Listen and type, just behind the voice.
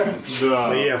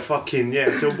But yeah, fucking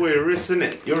yeah. So boy, Riz,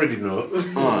 innit? You already know.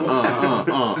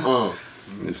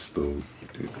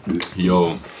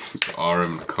 Yo, it's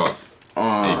RM the Cut,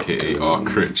 aka R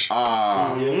Critch.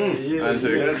 That's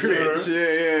a Critch.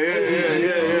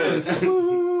 Yeah.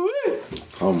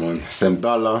 Come on,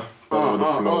 Semdala. Bang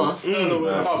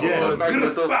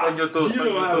your toes.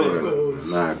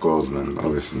 Nah, it goes, man.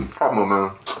 Obviously. Come on,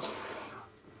 man.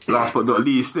 Last but not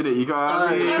least, didn't you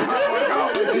guys?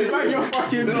 Bang your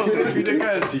fucking nose. Feed the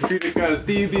guys,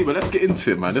 DB. But let's get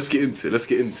into it, man. Let's get into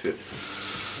it.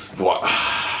 What?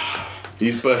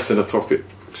 He's bursting the topic.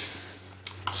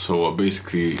 So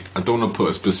basically, I don't want to put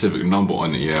a specific number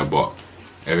on it, yeah, but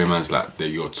every man's like, they're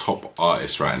your top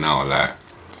artists right now, like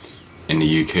in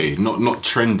the UK. Not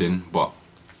trending, but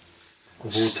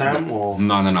Of all time or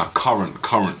no, current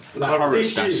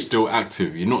that's still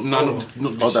active. You not this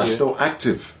that's year. still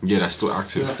active. Yeah, that's still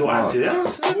active. still active? Yeah.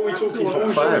 What are we talking about?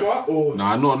 All five. genre or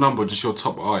Nah, not a number, just your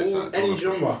top artists. all, like, any don't-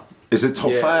 genre? Is it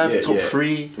top 5, top yeah.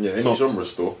 3? Yeah, any top, genre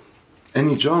still.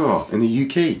 any genre in the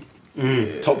UK?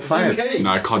 Top 5? UK?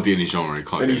 Nah, it can't do any genre. It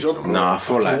can't do Any any genre. genre? Nah, I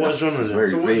feel like what that's genre then?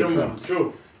 very So what vague. genre?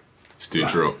 Drill. Let's do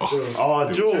drill. Oh,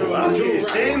 Oh, Joe. Drill.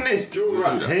 Saying it. Drill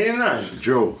rap. Saying that.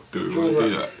 Joe. dude, we'll do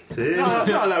that.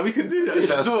 No, like we can do that.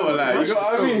 That's Still, like, you know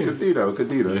what I We mean? could do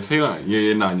that. Yeah, say that.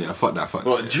 Yeah. Fuck that.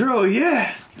 What, drill,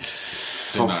 yeah.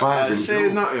 Top nah. 5 in Say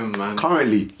drill. nothing, man.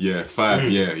 Currently. Yeah, 5.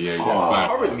 Yeah, 5.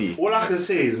 Currently. All I can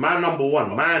say is my number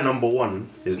one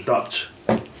is Dutch.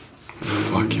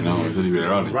 Fucking hell, it's only been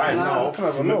around it. Right now, I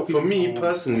can't remember for me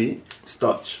personally, it's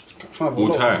Dutch. All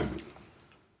time.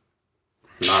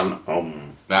 Like,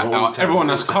 all out of time, everyone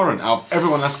all that's time.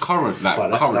 current, like But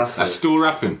that's that's still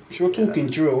rapping. If you're talking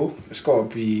drill, it's gotta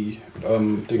be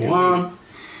Digger One.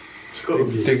 It's gotta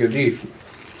be. Digger D.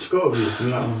 It's gotta be.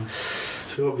 No.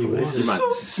 It's gotta be. What is it? Man,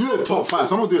 do the top 5.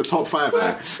 Someone do the top 5.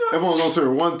 Like, everyone's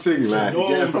answering one thing. Like, No,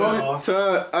 get it from bro.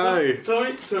 Aye. Tell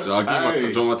me. So I'll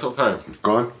give you my top 5.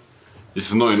 Go on. This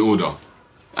is not in order.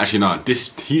 Actually, no.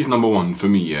 He's number 1 for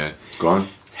me. Yeah. Go on.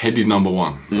 Heady's number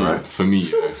 1. Right. For me.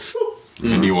 Yeah.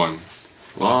 Heady 1.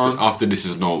 After this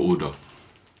is no order.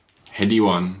 Heady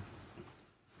 1.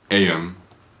 AM.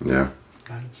 Yeah.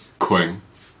 Quang.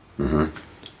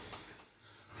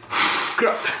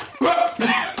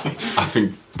 I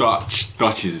think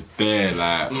Dutch is there,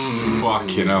 like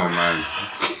fucking hell, man.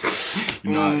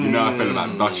 you know, I felt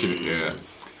about Dutch in it, yeah.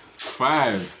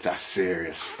 5, That's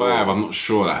serious. 5. I'm not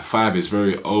sure. Like 5 is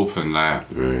very open. Like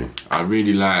I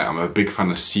really like. I'm a big fan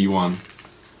of C1.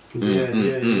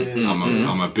 Yeah.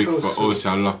 I'm a big fan.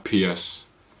 Obviously, I love PS.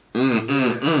 5.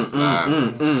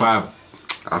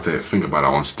 I have to think about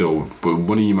that one still. But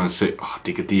one of you man say, oh,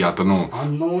 Digga D, I don't know.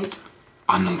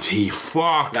 Unknown T,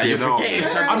 fuck. Like, you're forgetting.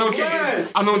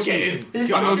 Unknown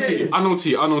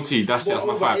T. That's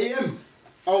my 5. AM?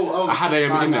 Oh, I had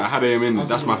AM in there.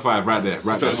 That's my 5 right there.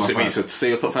 Right, that's my 5. So say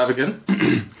your top 5 again.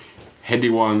 Heady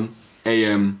 1,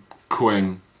 AM,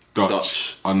 Quang, Dutch,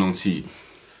 Dutch. Unknown T.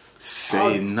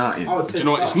 Say nothing. Do you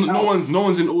know what? It's no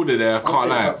one's in order there. I can't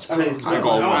lie. I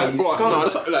got one. Go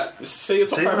on, like, say your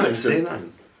top 5 next. Say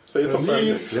nothing. Say your top 5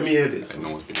 next. Let me hear this. No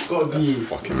one's been. gotta That's be. the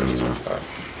fucking best top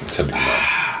 5. I'm telling you, man.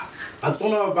 I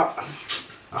don't know about.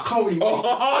 I can't really.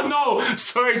 Oh no!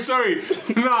 Sorry.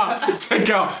 Nah, take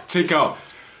out.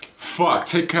 Fuck,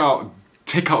 take out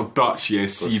Dutch. Yeah,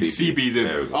 CB's in.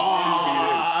 There we go.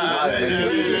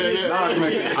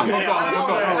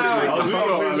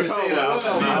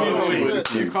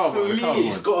 For me,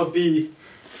 it's gotta be.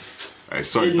 Hey,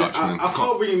 sorry, Dutch man. I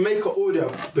can't really make an order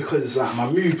because like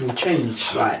my mood will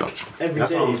change like Dutch. every day.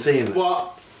 That's what I'm saying.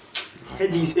 But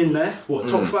Heady's in there. What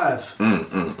top 5?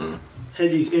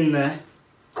 Heady's in there.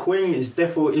 Queen is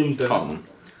definitely in there. Come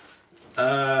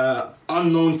on.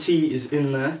 Unknown T is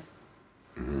in there.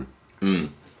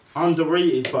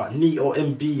 Underrated, but Neat or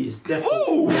MB is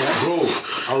definitely in there.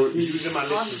 He's in my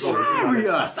list as well.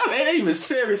 Serious. That ain't even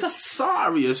serious. That's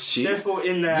serious shit. Definitely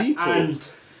in there. Neato. And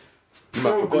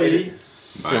forgot probably it.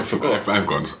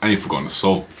 I ain't forgotten the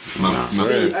soul. and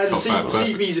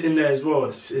CB's in there as well.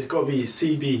 It's got to be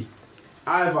CB.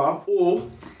 Either or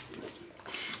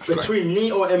between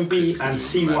Neat or MB and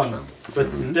C1.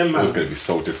 But them It's man, gonna be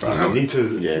so different. Need to.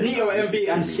 Neat or MB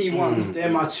and C1, they're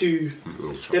my two.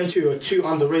 Them two are too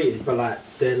underrated, but like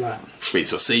they're like. Wait,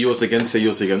 so say yours again.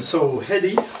 So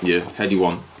Heady, Yeah, Heady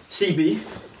 1. CB,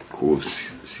 Cool.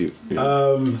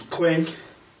 Quang,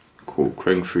 Cool.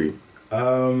 Quang 3.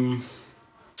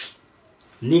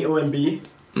 Neat or MB.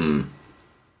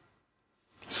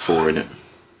 It's 4 in it.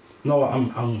 No,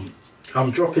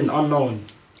 I'm dropping Unknown.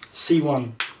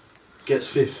 C1 gets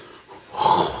 5th.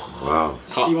 Wow.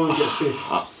 C1 gets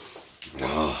 5th.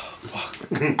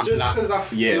 Just because I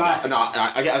Yeah, like,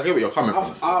 I get where you're coming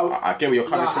from. I get where you're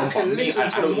coming like, from. I can But me, listen I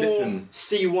to don't more listen.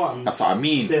 C1. That's what I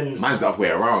mean. Then- Mine's the other way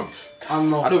around. I'm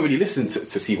not. I don't really listen to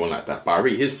C1 like that, but I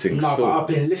rate his things No, still. but I've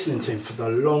been listening to him for the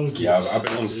longest. Yeah, I've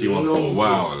been on C1 for a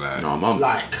while. Like, No, mum.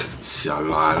 Like, I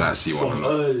like C1 a from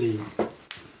lot. early.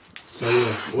 So yeah,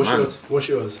 what's Man. yours? What's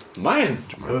yours? Mine.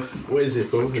 What is it,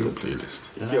 bro?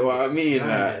 Playlist. Get what I mean?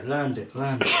 Like, Learned it.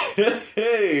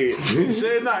 hey,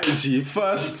 say that, G.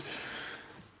 First,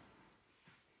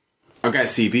 I'm going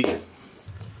CB.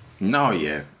 No,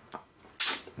 yeah.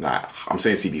 Like, I'm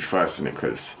saying CB first, innit?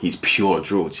 Because he's pure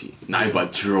drill, G. Nothing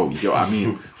but drill, you know what I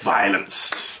mean?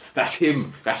 Violence. That's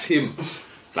him. That's him.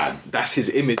 Like, that's his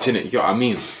image, innit? You know what I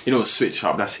mean? You don't switch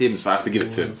up. That's him, so I have to give it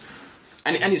to him.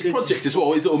 And his project as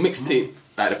well, his little mixtape,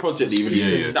 like the project that he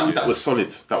released, that was solid.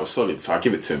 That was solid, so I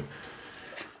give it to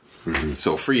him.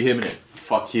 So free him, innit?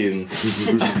 Fucking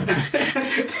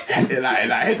like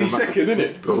Heady second,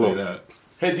 innit? Say that.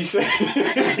 Heady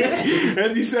second.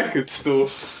 Heady second still.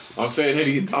 I'm saying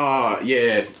Heady.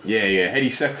 Yeah. Heady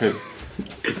second.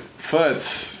 Third.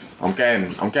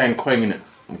 I'm getting Quang in it.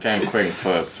 I'm getting Quang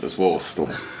third as well still.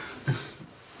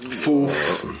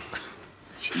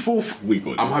 Fourth,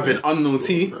 I'm having Unknown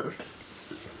T.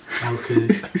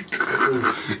 Okay.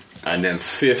 And then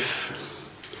fifth.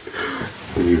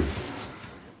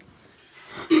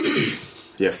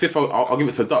 Yeah, fifth. I'll give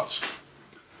it to Dutch.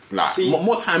 Like See-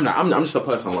 more time. Like I'm just a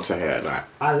person who wants to hear like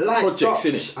I like projects Dutch.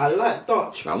 in it. I like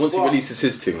Dutch. Like once he but releases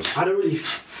his thing. I don't really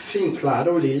think like I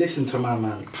don't really listen to my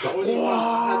man. The only one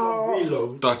I had on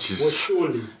reload Dutch is- was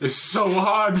Surely. It's so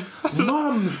hard.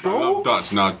 Mums, I bro. love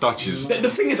Dutch. Now Dutch is The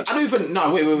thing is, I don't even.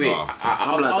 No, wait. No.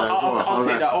 I'll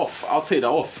take that off. I'll take that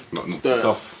off. not too The-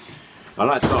 tough. I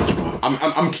like Dutch, bro.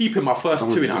 I'm keeping my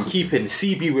first two in. I'm keeping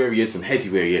CB where he is and Heady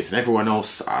where he is, and everyone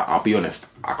else. I'll be honest.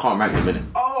 I can't rank them in it.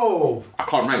 Oh, I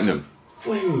can't rank them.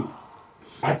 wait.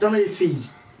 I don't know if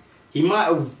he might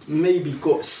have maybe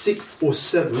got 6th or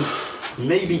 7th,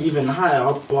 maybe even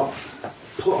higher, but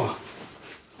Potter.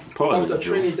 After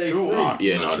training day 3.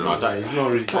 Yeah, no, that, He's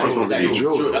not really. Potter's not really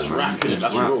drill. that's rap. Innit?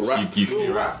 That's real rap.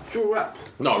 You rap. Drill rap.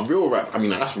 No, real rap. I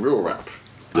mean, like, that's real rap.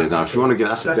 Yeah, now if you want to get,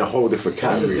 that's a whole different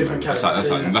That's a category. different man.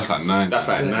 category. That's like 9. That's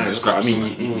like nice. That's what I mean.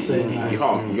 You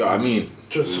can't. You know what I mean?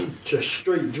 Just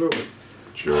straight drill.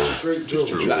 Straight drill.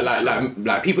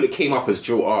 Like people that came up as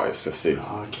drill artists. Let's say.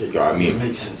 Okay. You know what I mean?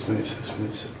 Makes sense.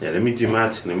 Yeah, let me do my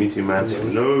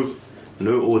thing.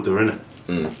 No order in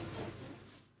it.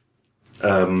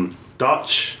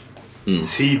 Dutch,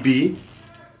 CB,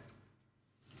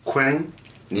 Quang,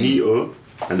 Neo,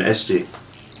 and SJ.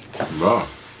 Bro.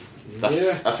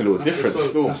 That's a little different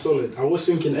still. That's solid. I was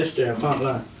thinking SJ, I can't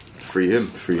lie. Free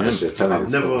him. Actually, tell him.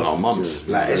 I've never, Our mums.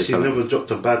 like, SJ's never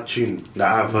dropped a bad tune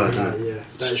that I've heard. Yeah, that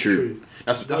It's is true.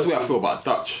 That's the way I feel about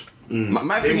Dutch.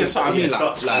 My thing is, I mean,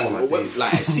 Dutch, oh my days.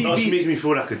 like Dutch CB, makes me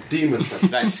feel like a demon.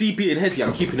 like CB and Heady,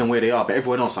 I'm keeping them where they are, but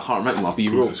everyone else, I can't rank them. I'll be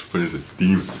real. This friend is a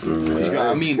demon. You know what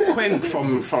I mean? Quang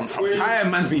from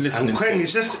time, man's been listening. And Quang to.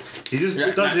 is just, he just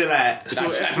Yeah, does it like, so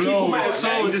People might have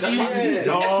so said, just, it's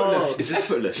effortless. It's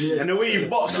effortless. and the way he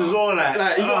bops as well,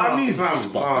 like, You know what I mean?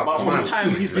 fam. But from the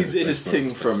time he's been doing this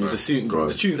thing from the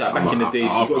tunes like back in the days,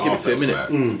 you gotta give it to him,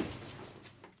 innit?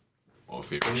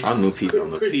 I know T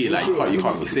from the T, like you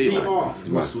can't be saying that.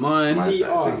 What's mine?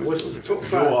 CR. What's top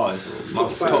 5?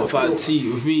 Top 5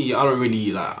 T with me, I don't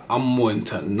really like. I'm more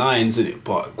into 9s in it,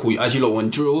 but cool. As you lot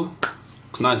want drill,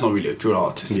 because 9's not really a drill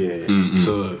artist. Yeah.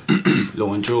 So, lot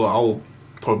want drill. I'll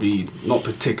probably not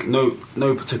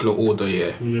no particular order.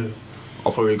 Yeah.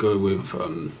 I'll probably go with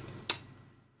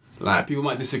like people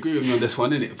might disagree with me on this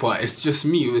one, innit? But it's just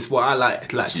me. It's what I like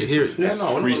to hear. It. Yeah,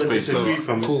 no, Free we're not gonna space. disagree So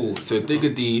from cool. So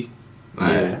Digga D, like,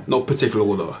 Yeah. not particular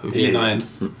order. V9,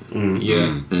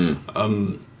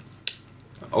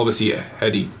 obviously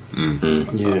Heady.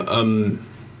 Yeah.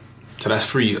 So that's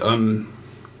 3.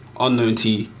 Unknown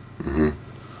T,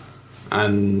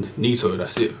 and Nito.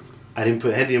 That's it. I didn't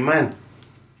put Heady in mine.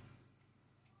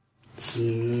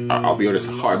 I'll be honest,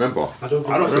 I can't remember. I don't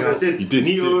I don't think I did. You did,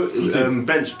 Neo, you did.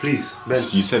 bench, please.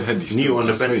 Bench. You said Heady. Neo on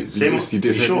the That's bench. right. Same. You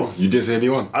did say Sure. anyone. You did say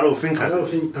anyone. I don't think I I did.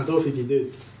 don't think he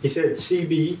did. He said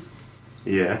CB,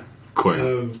 Yeah.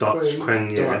 Quang. Dutch,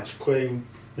 Quang, yeah. Dutch, Quang,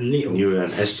 and Neo. Neo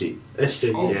and SG.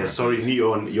 SJ. Oh. Yeah, sorry,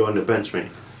 Neo, you're on the bench, mate.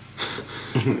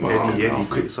 Eddie,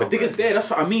 quick sub. Digga's there,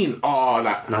 that's what I mean. Oh,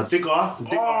 like, Now, Digger,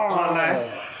 can't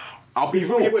lie. I'll be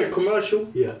real. Wait, commercial?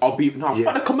 Yeah. Fuck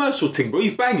the commercial thing, bro.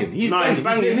 He's banging. He's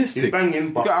doing his He's thing. banging, You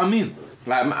but get what I mean?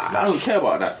 Like, I don't care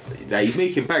about that. Like, he's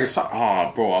making bangs.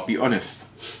 Bro, I'll be honest.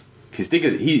 His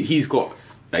Digga, he's got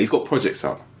projects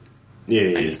out, yeah,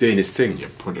 and he's doing his thing. Yeah,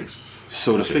 projects.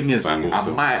 So the thing is, Bangles, I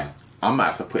though. might I might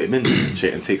have to put him in and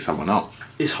shit and take someone out.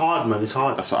 It's hard, man. It's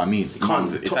hard. That's what I mean. You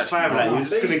can't. It's Top actually 5, hard. like, you're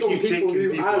just Based gonna on keep taking who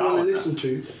people I want to out. listen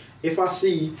to. If I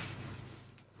see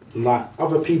like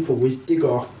other people with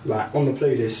Digger like on the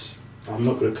playlist, I'm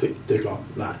not gonna click Digger.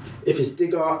 Like if it's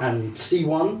Digger and C1,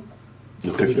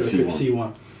 You're I'm clicking gonna click C1.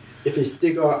 C1. If it's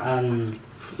Digger and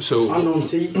So Unknown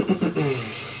T,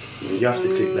 You have to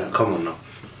click that. Come on now.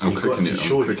 I'm You got clicking to it.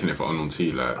 show I'm it. clicking it for Unknown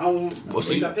T. Like, What's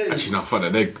it the- depends. actually, now fuck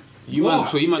that. They you man,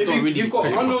 so you man If don't really. you've got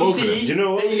pick for Unknown both of them. T, You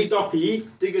know what? Daily Duppy,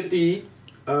 Digger D,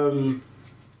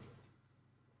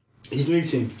 his new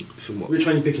team. Which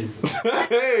one are you picking?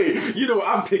 Hey, you know what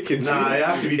I'm picking? Nah, it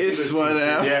has to be. It's Digger one T. of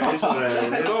them. Yeah, it's one of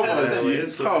them. It's one of them.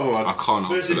 It's one of them. Come on. I can't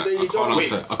answer Versus that. Daily I can't Double.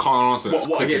 answer. I can't answer that. as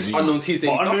What quick against as you. Unknown T's?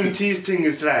 But Unknown T's thing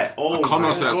is like, oh I can't my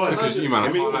answer that as God. quick as you, man. I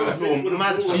Let me can't look lie. at the film.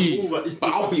 Mad Gee.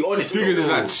 But I'll be honest, Figures is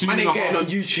like 2 man and ain't a getting half. on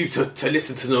YouTube to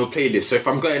listen to no playlist. So if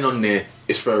I'm going on there,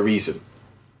 it's for a reason.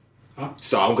 Huh?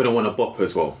 So I'm gonna want a bop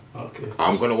as well. Okay.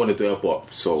 I'm gonna want to do a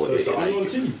bop. So, So it's the like, Unknown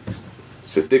T.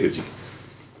 so it's Digger G.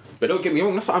 But don't get me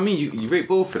wrong, that's what I mean. You rate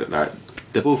both of it. Like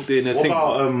they're both doing their What thing.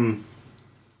 about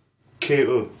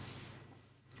KO?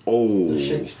 Oh,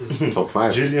 Shakespeare. Top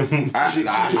 5. Gilliam.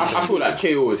 I feel like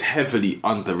KO is heavily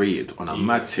underrated on a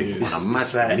mad thing. On a mad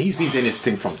It's thing. like- And he's been doing this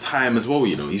thing from time as well,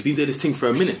 you know. He's been doing this thing for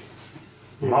a minute.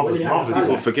 Marvelous.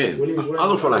 People forget. When he was I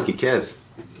don't feel like he cares.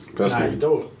 Nah, Personally. you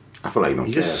don't. I feel like he don't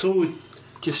He's care. just so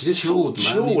just He's so chilled, man.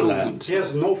 chill, You like. don't- He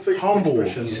has no fake Humble.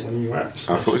 expressions when he raps.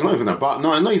 I thought it's not even about.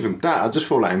 No, not even that. I just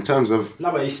feel like in terms of. No,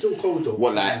 but he's still cold though.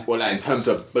 What like in terms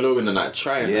of blowing and like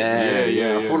trying?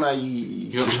 Yeah. I feel like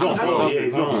He's not trying to blow. yeah,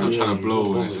 He's not trying to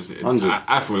blow. It's just,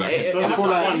 I feel like It, does it for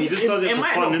fun. He just does it it for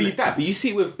might fun, not be innit? that, but you see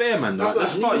it with Bear Man. That's Like, like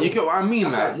the start, Neo. you get what I mean,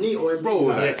 That's like, like Neo and bro, Big,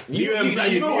 like, you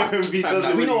UMB know what, UMB fam, does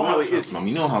like, it we know really how well, it is, man.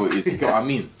 We know how it is. You get what I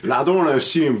mean? Like, I don't want to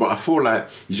assume, but I feel like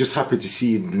you're just happy to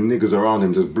see the niggas around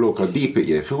him just blow. Cause deep it,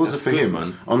 yeah. If it wasn't That's for good, him,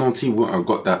 man. Unknown T wouldn't have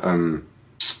got that.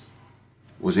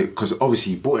 Was it because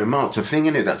obviously he brought him out to thing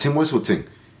in it, that Tim Westwood thing.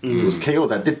 It was KO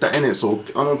that did that in it. So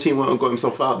Unknown T wouldn't have got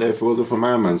himself out there if it wasn't for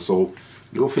my man. So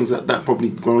little things like that probably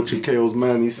going to KO's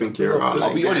man. He's thinking,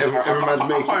 I'll be honest, I can't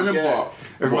remember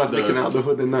everyone's what the- making out the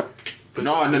hood and that.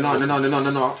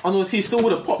 No. Unknown T still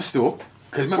would have popped still.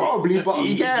 Probably, but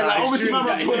yeah, like obviously my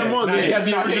man put him on. Nah, he Yeah. had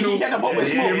the original. He had a bop with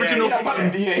Smoke. The original.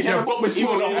 He had a bop with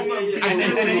Smoke.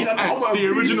 The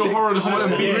original horror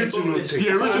and B. The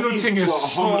original thing is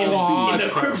so hard. In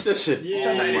the crib session.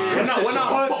 When I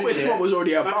heard Bop with it, Smoke was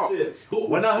already That's about. it.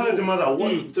 when I heard him, I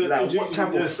was like, what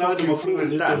type of fucking flow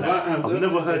is that? Like, I've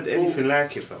never heard anything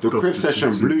like it, fam. The crib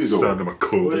session blew though.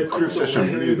 Oh, Crib session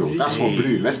blew though. That's what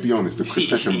blew. Let's be honest. The crib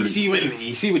session blew. See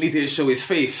when he didn't show his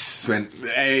face, when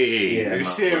hey, Yeah,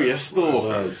 serious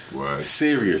stuff, Word.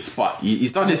 serious. But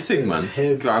he's done his thing, man. You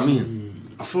know what I mean?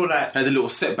 I feel like Had a little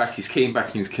setback. He's came back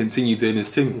and he's continued doing his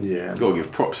thing. Yeah. You gotta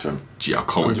give props to him. Gee, I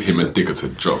can't wait for him and Digger to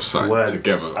drop something Word.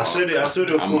 together. I saw they were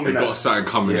filming They got that. something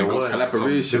coming. Yeah, They got word. something coming.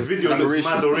 Collaboration. The video looks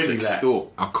mad already, project like.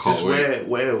 still. I can't Just wait.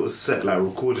 where it was set, like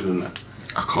recorded and that.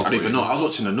 I can't I don't wait. even know. I was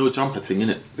watching a No Jumper thing,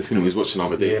 innit? The thing we was watching the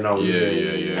other day. Yeah, no,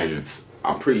 Yeah. And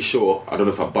I'm pretty sure, I don't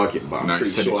know if I bug it, but I'm No, he pretty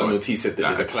said sure he I know got T said that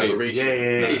like there's a a tape. collaboration. Yeah.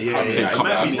 It Come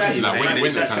might out, be like, that, when and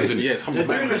winter it's comes in. yeah, it's coming They're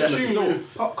back doing from the the stream snow.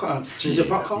 with Popcorn. Is it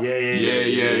Popcorn?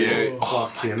 Yeah.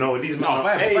 Fuck yeah, no, these No, men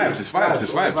are- Hey, it's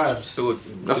vibes. So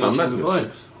That's not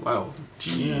madness. Wow.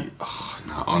 Gee,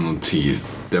 nah, Arnold T is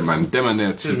them man there.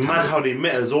 It's mad how they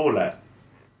met as all, like.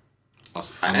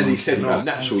 And as he said, man,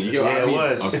 natural. You get what I mean?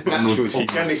 word. Natural.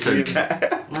 Organically,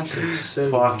 like, That's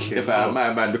insane. fuck If it. I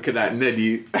my man looking at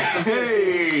Nelly,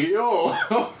 hey yo,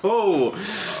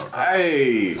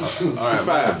 hey, Alright,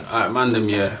 man. Alright, man.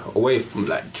 Them away from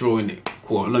like drawing it.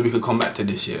 Cool. I know we could come back to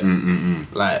this year.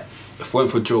 Like, if we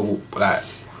went for draw, like,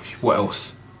 what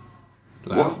else?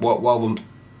 Like, what other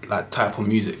like type of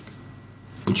music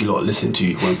would you lot listen to?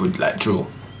 If we went for like draw.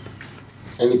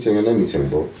 Anything and anything,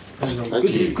 bro.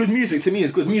 Actually, good music to me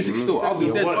is good music. Still, I'll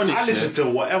be dead What- honest. I listen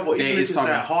to whatever, There even is if it's some-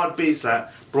 like hard bass, like,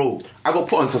 bro. I got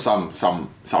put onto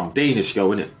some Danish girl,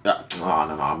 innit? No,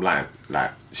 I'm lying.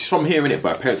 Like, she's from here, innit?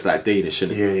 But her parents like Danish,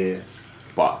 innit? Yeah.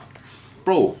 But,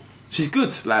 bro, she's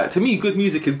good. Like, to me, good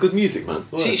music is good music, man.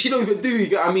 She don't even do, you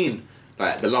get what I mean?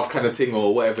 Like, the love kind of thing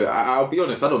or whatever. I'll be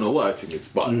honest, I don't know what her thing is.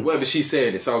 But whatever she's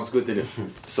saying, it sounds good, innit?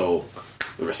 So,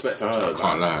 respect to her. I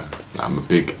can't lie. Like, I'm a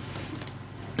big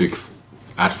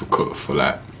advocate for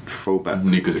like Throwback.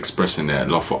 niggas expressing their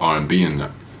love for R&B and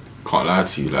that. Can't lie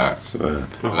to you, like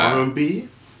R&B?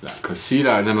 cause see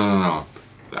like no.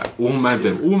 Like all man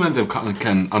them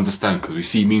can understand because we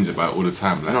see memes about it all the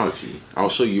time. Like, No, G. I'll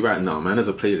show you right now, man. There's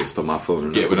a playlist on my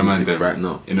phone. get with a man Music them right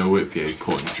now. in a whip, yeah, he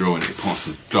put on drawing it, put on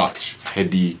some Dutch,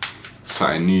 heady,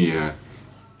 something new, yeah.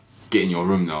 get in your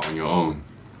room now on your own.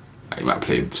 Like, you might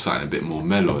play something a bit more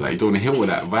mellow. Like, you don't want to hear all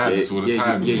that violence all the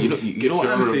time. Yeah, you know what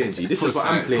I'm playing, G. This is what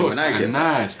I'm playing when I get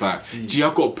nice. Like, G,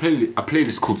 I've got a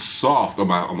playlist called Soft on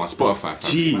my Spotify.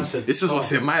 Fam. G, this is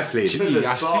what's in my playlist. G,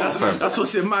 I see that, fam. That's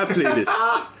what's in my playlist.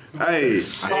 Hey,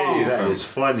 that is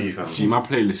funny, fam. G, my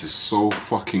playlist is so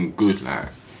fucking good. Like,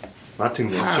 I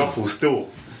think shuffle still.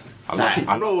 I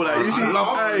love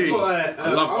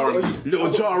R&B.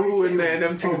 Little Ja Rule in there and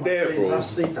them things there, bro. I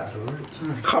say that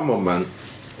alright. Come on, man.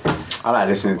 I like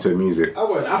listening to music. I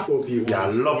went Afrobeat. Yeah, I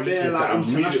love listening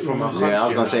to music from my country. Yeah, I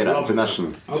was gonna say that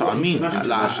international. So I mean,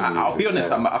 I'll be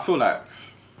honest. I feel like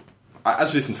I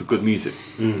actually listen to good music.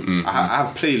 I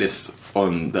have playlists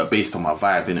on that based on my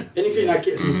vibe, innit? Anything that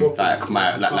gets me bopping.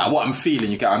 Like what I'm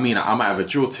feeling. You get what I mean? I might have a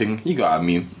drill thing. You get what I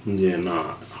mean? Yeah,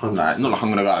 nah. Like, not like I'm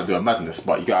gonna go out and do a madness,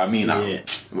 but you get what I mean? Like,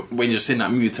 when you're just in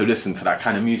that mood to listen to that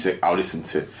kind of music, I'll listen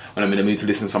to it. When I'm in the mood to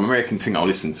listen to some American thing, I'll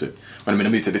listen to it. When I'm in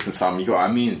the mood to listen to some, you get what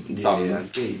I mean?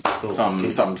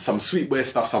 Some Sweet Boy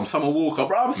stuff, some Summer Walker,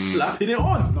 bro. I'm slapping it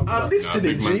on. I'm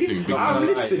listening, G. I'm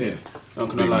listening. Not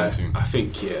gonna lie, I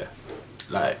think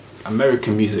like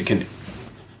American music, innit?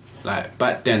 Like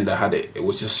back then they had it. It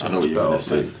was just so much better.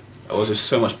 Man. It was just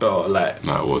so much better. Like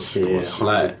no, it was.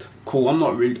 Like cool. I'm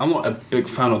not a big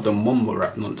fan of the mumble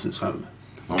rap nonsense, man.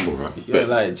 Mumble rap. Yeah,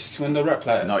 like just when the rap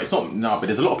like no, it's not. No, but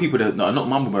there's a lot of people that are not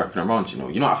mumble rapping around. You know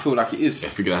what I feel like it is. I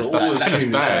figure that's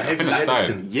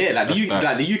dying. Yeah,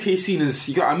 like the UK scene is.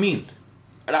 You get what I mean?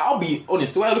 Like, I'll be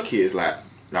honest. The way I look at it is like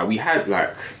we had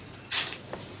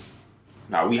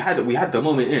we had the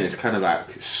moment in. It's kind of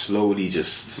like slowly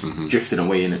just drifting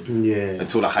away in it. Yeah.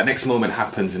 Until like our next moment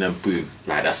happens and then boom.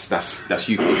 Like that's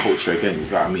UK culture again. You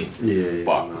know what I mean? Yeah.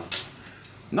 But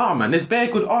nah, man. There's bare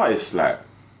good artists. Like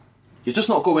you're just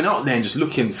not going out there and just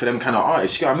looking for them kind of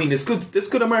artists. You know what I mean? There's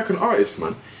good American artists,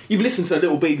 man. You've listened to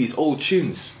Little Baby's old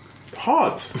tunes.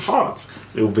 Hard.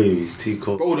 Little Baby's too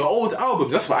cold. Bro, the old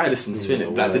albums, that's what I listen to,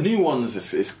 innit? Like, the new ones,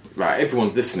 it's like,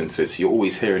 everyone's listening to it, so you're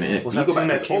always hearing it. What's that thing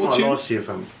that came out last year,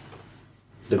 fam?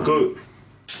 The GOAT.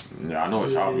 Yeah, I know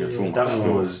which album you're talking about. That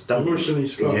one was... Emotionally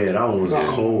Scarred. Yeah, that one was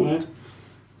cold.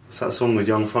 What's that song with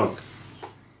Young Thug?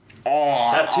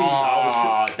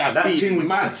 Oh, that thing was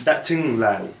mad. That thing,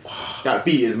 like... That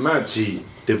beat is mad. Gee,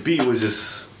 the beat was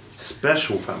just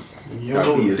special, fam.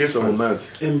 That beat is so mad.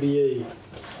 NBA...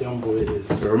 Young boy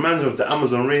is. It reminds me of the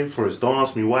Amazon rainforest. Don't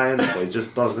ask me why, but it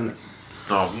just does, innit?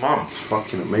 Oh, man. It's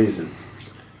fucking amazing.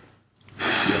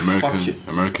 See,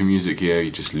 American music, yeah, you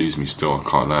just lose me still. I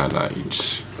can't lie, like you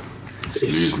just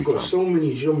lose me. It's got so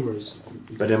many genres.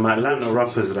 But then my Atlanta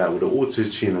rappers like with the auto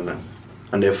tune and that,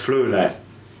 and their flow like.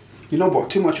 You know, but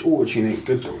too much auto tune ain't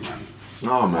good though, man.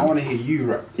 No, man. I want to hear you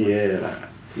rap. Yeah, like.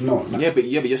 No, yeah, but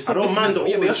you're still. I don't mind the auto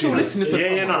tune. Yeah, but you're still listening to.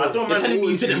 Yeah, no, I don't mind. You're telling me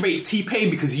you didn't rate T-Pain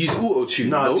because he used auto tune.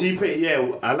 No, T-Pain.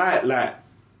 Yeah, I like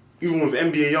even with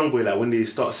NBA Youngboy, like when they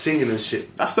start singing and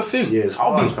shit. That's the thing. Yeah, it's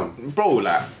hard, bro.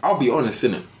 Like, I'll be honest,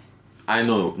 innit? I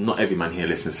know not every man here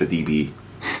listens to DBE.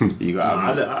 You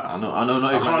got. I know.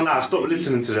 Not I can't lie. I stopped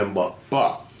listening to them,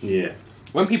 but yeah,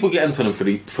 when people get into them for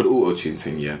the auto tune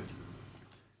thing, yeah,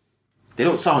 they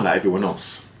don't sound like everyone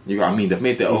else. You know what I mean? They've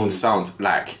made their own sound,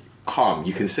 like. Calm,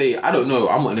 you can say, I don't know,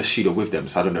 I'm not in a studio with them,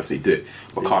 so I don't know if they do it.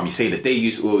 But Calm, you say that they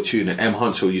use auto-tune and M.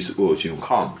 Huncho uses auto-tune.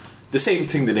 Calm. The same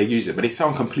thing that they use it, but they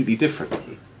sound completely different.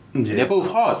 Yeah. They're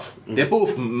both hard. They're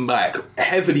both like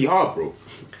heavily hard, bro.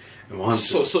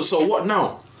 So what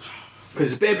now? Because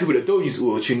there's bare people that don't use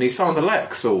auto-tune, they sound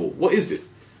alike, so what is it?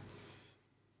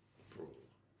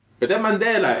 But them man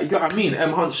there, like, you know what I mean?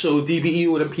 M. Huncho, DBE,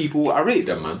 all them people, I rate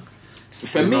them, man.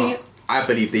 For me, I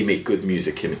believe they make good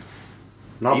music, innit?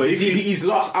 No, but DBE's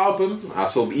last album, I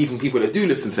saw even people that do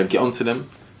listen to them get onto them.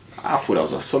 I thought that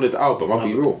was a solid album. I'll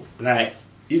be real. Like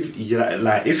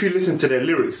if you listen to their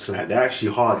lyrics, like they're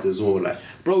actually hard as well. Like,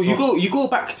 bro, you go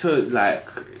back to like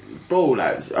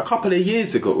a couple of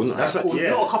years ago. Not a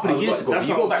couple of years ago.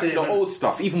 You go back to the old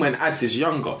stuff. Even when Ads is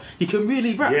younger, he can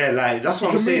really rap. Yeah, like that's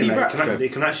what I'm saying. Like, they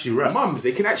can actually rap. Mums,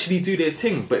 they can actually do their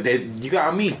thing, but you get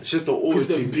what I mean. It's just the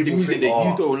music that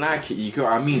you don't like it. You get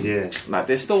what I mean? Yeah, like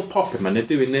they're still popping, man. They're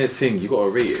doing their thing. You gotta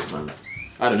rate it, man.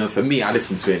 I don't know. For me, I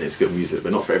listen to it and it's good music,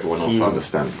 but not for everyone else. I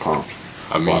understand. Can't.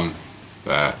 I mean,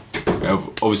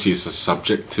 obviously it's a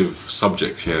subjective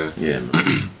subject here. Yeah,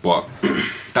 but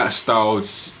that style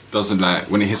doesn't like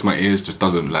when it hits my ears. Just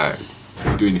doesn't like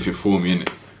do anything for me,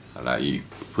 innit? Like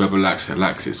whoever likes it,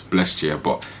 it's blessed, yeah.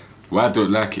 But why I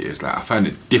don't like it is like I find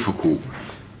it difficult,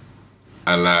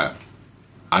 and like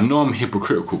I know I'm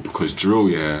hypocritical because drill,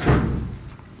 yeah.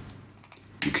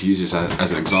 You could use this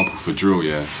as an example for drill,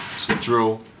 yeah. So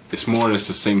drill, it's more or less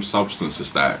the same substance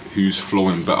as that. Who's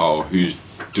flowing better, or who's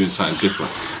like doing something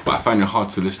different. But I find it hard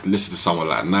to listen to someone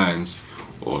like Nines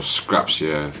or Scraps.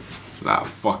 Yeah, like I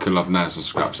fucking love Nines and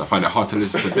Scraps. I find it hard to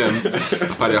listen to them. I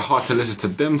find it hard to listen to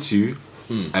them too,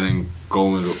 and then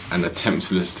go and attempt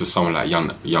to listen to someone like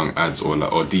Young Ads or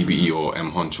DBE or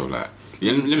M Honcho. Like,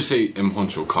 yeah, let me say M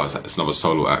Honcho, cause it's another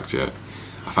solo act. Yeah,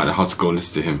 I find it hard to go and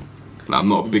listen to him. Like, I'm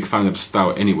not a big fan of the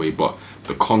style anyway, but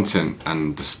the content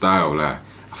and the style, like,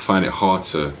 I find it hard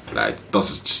to, like, it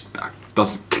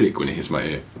doesn't click when it hits my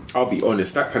ear. I'll be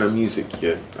honest, that kind of music,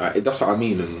 yeah, that's what I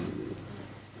mean. And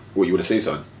what you want to say,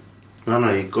 son?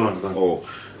 No, you go on. Oh,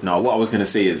 no, what I was going to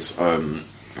say is,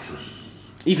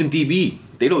 even DB,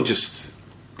 they're not just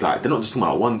talking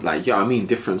about one, like, you know what I mean,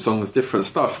 different songs, different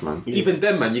stuff, man. Yeah. Even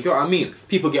them, man, you get what I mean?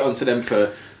 People get onto them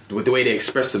for the way they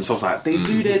express themselves, like, they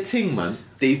do their thing, man.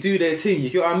 They do their thing, you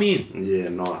get what I mean? Yeah,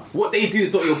 no. What they do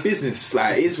is not your business,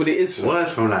 like, it is what it is. Word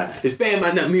from like... It's better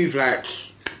man that move like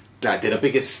they're the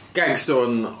biggest gangster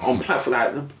on platform,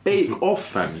 like, bake off,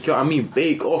 fam. You get what I mean?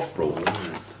 Bake off, bro.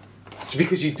 Just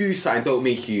because you do something don't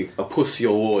make you a pussy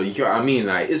or you get what I mean?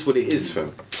 Like, it's what it is,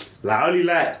 fam. Like, I only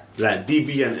like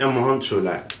DB and Emma Honcho,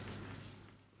 like,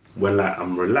 when, like,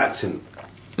 I'm relaxing.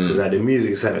 Because, like, the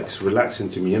music is, like, it's relaxing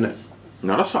to me, innit?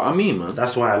 No, that's what I mean, man.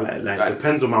 That's why I like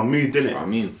depends on my mood, innit? I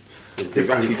mean, it's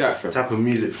different type of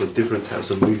music for different types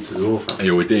of moods as well, fam. Hey,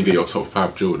 yo, we didn't get your top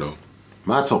 5, Joe, though.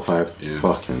 My top 5? Yeah.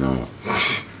 Fucking no.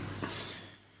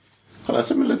 Like,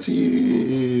 similar to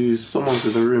you, someone's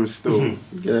in the room still.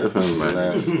 Yeah, fam,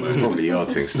 like, probably your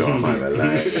thing still, I might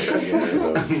like.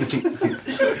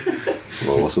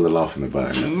 Well, what's all the laughing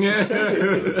about? Yeah,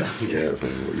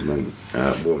 fam, what you mean?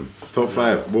 Boom. Top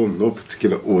 5, boom, no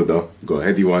particular order. We got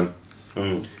Heady one.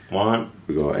 One.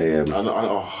 We got AM. I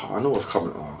know what's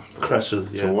coming.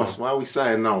 Crashes, yeah. So why are we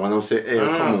saying now when I say AM?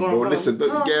 Come on, bro. Listen,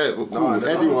 don't get it. Cool.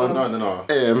 Heady one. No.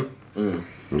 AM.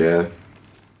 Yeah.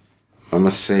 I'ma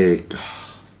say...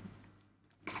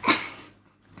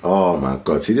 Oh my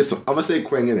god. See this, I'ma say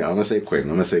Quang, innit? I'ma say Quang.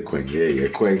 Yeah,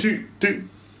 Quang. Two.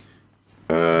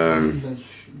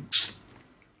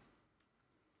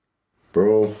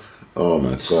 Bro. Oh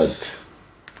my god.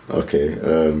 Okay,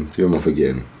 who am I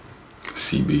forgetting?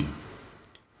 CB.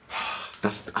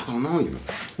 I don't know, you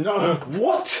know. No,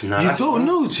 what? Nah, you don't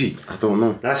know, G? I don't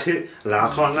know. That's it. Like,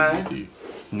 I can't lie.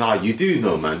 Nah, you do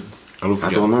know, man. I don't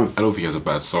think he has a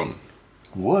bad song.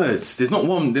 Words. There's not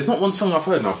one song I've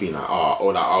heard and I've been like,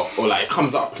 or like it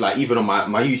comes up like even on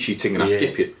my YouTube thing and I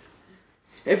skip it.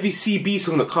 Every CB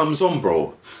song that comes on,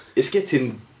 bro, it's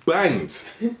getting banged.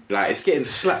 Like it's getting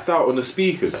slapped out on the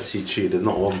speakers. Actually true, there's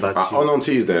not one bad tune. On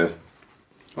T's there.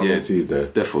 On T's there.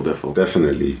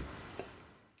 Definitely.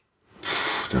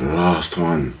 The last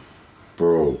one.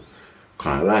 Bro.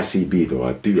 I like CB though,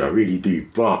 I really do,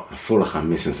 but I feel like I'm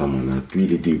missing someone, I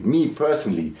really do. Me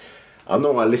personally, I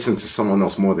know I listen to someone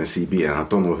else more than CB and I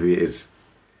don't know who it is,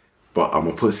 but I'm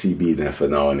gonna put CB there for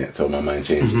now innit, till my mind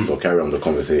changes, so carry on the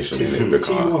conversation innit,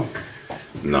 because...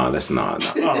 No, let's not.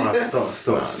 Stop.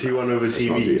 T1 over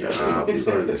CB.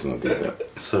 Sorry, let's not do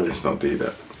that. Sorry. Let's not do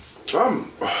that.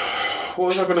 What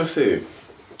was I gonna say?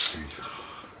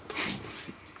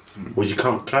 Would you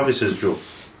count Travis's drill?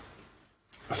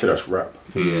 I said that's rap.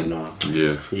 Yeah, no.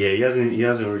 Yeah. Yeah, he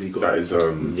hasn't really got that. Is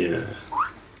yeah.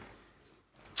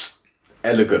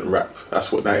 Elegant rap.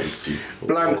 That's what that is, G.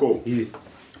 Blanco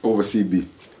over CB.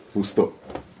 Full stop.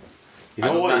 You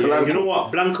know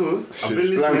what? Blanco. I've been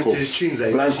listening to his tunes.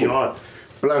 He's actually hard.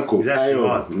 Blanco. He's actually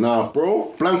hard. Nah,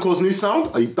 bro. Blanco's new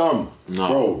sound? Are you dumb? No.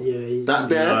 Bro. Yeah,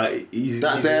 that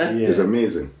is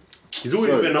amazing. He's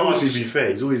always been hard, to be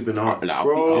fair. He's always been hard.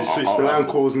 Bro,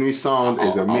 Blanco's new sound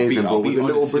is amazing, bro. With the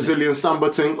little Brazilian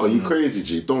samba thing, are you crazy,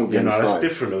 G? Don't get me started. That's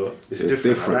different, though. It's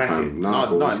different, fam.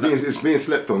 It's being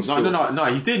slept on still. No,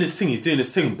 he's doing his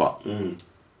thing, but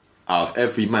out of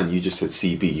every man, you just said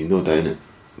CB, you know that, innit?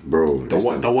 Bro,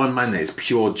 the one man that is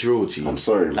pure drill, G. I'm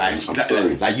sorry,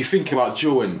 like you think about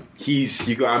Joe and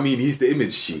you got what I mean, he's the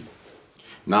image, G.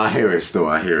 Nah, I hear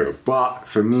it. But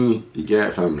for me, you get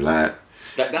it, fam, like...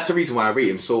 That's the reason why I rate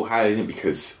him so highly, innit?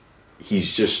 Because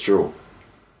he's just drill.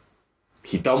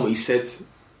 He done what he said.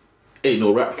 Ain't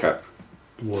no rap cap.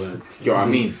 Word. You know what I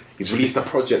mean? He's released a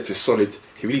project, it's solid.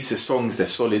 He releases songs, they're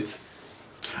solid.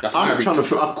 That's I'm not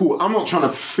trying to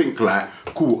think like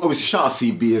cool. Obviously, shout out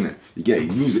CB, innit? You get it,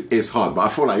 his music is hard, but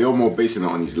I feel like you're more basing it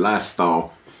on his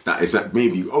lifestyle. That is that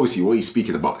maybe obviously what he's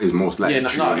speaking about is most likely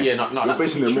true. You're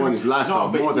basing it more on his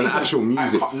lifestyle more than actual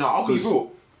music. I'll be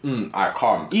real. I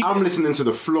can't. I'm listening to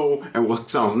the flow and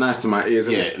what sounds nice to my ears.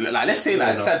 Yeah, like let's say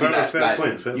sadly, fair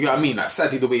point. You know what I mean? Like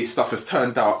sadly, the way stuff has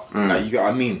turned out, like you know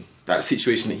what I mean? Like the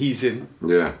situation that he's in.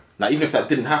 Yeah. Like even if that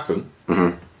didn't happen,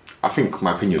 I think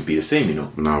my opinion would be the same, you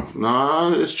know.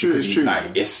 No, it's true. It's true.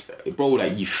 Like it's bro,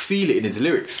 like you feel it in his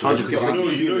lyrics. 100%. He's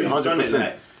done it.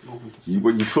 Like,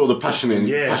 When you feel the passion in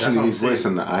that's what his I'm voice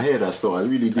saying. and that, I hear that still. I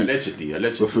really do. Allegedly.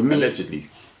 But for me, allegedly.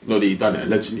 No, that he done it.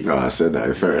 Allegedly. I said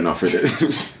that. Fair enough.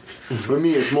 Innit? For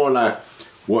me, it's more like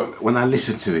when I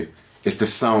listen to it, it's the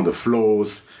sound, the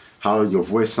flows, how your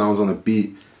voice sounds on a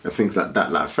beat, and things like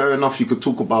that. Like, fair enough, you could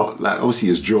talk about, like, obviously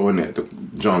it's drill in it. The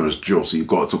genre's drill, so you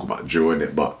got to talk about drill in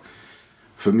it. But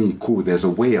for me, cool. There's a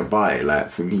way about it.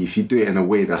 Like, for me, if you do it in a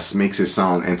way that makes it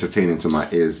sound entertaining to my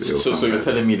ears, So you're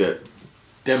telling me that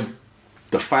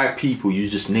the 5 people you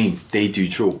just named, they do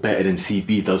drill better than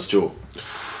CB does drill?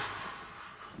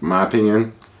 My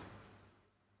opinion.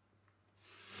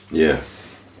 Yeah.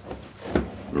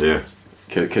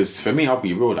 Because for me, I'll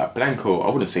be real. Like Blanco, I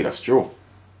wouldn't say that's drill.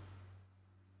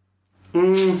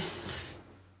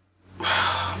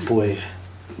 boy.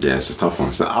 Yeah, it's a tough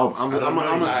one. So I'm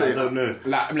gonna say, I don't know.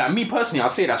 Like me personally,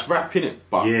 I'd say that's rap, innit?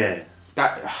 But Yeah.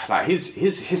 that like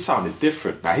his sound is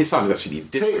different. Like his sound is actually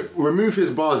different. remove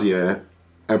his bars, yeah,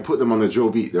 and put them on a drill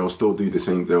beat. They'll still do the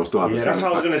same. They'll still have the Yeah, same that's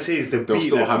what I was impact. gonna say. Is the They'll beat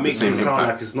still that have the makes same it sound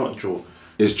impact. like it's not drill.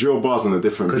 It's drill bars on a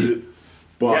different Because beat.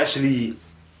 But actually,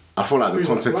 I feel like the Who's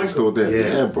context like is still there.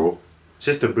 Yeah. Yeah, bro.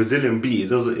 just the Brazilian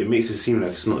beat, it makes it seem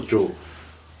like it's not drill.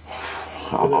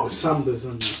 Sambas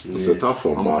and It's a tough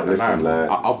one, I'm but not gonna listen, lie.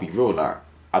 like, I'll be real. Like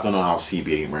I don't know how CB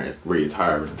ain't rated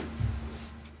higher.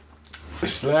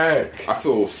 It's like I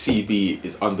feel CB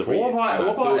is underrated.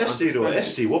 What about SG though?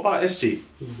 SG. What about SG?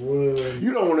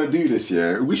 you don't want to do this,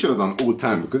 yeah? We should have done all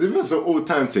time, because if it's an all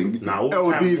time thing, Nah, all time-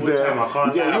 LD's all there. time, I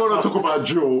can't lie, You I want can't- to talk about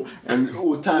drill and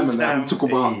all time, and then we talk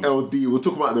about hey. LD. We'll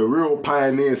talk about the real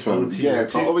pioneers, fam. OT, Yeah,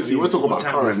 too- obviously we're talking all about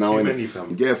time current is now, too innit? many,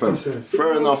 fam. Yeah, fam.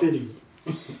 Fair enough.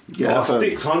 Yeah, Oh, fam.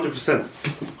 Sticks, 100%.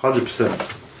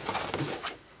 100%.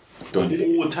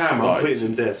 All time, I'm putting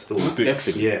him there still.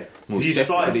 Definitely. Yeah. Most He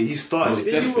started it. He started Most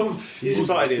it. definitely. He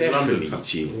started it in London, Definitely, fam.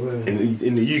 G.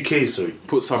 In the UK, sorry.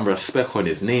 Put some respect on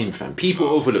his name, fam. People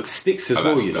overlook Sticks as I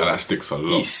well, like, you know. I like Sticks a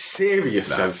lot. He's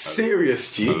serious, fam. Like,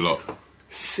 Serious, G. a lot.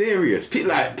 Serious.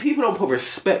 People don't put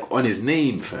respect on his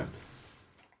name, fam.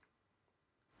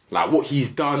 Like what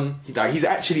he's done, he's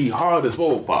actually hard as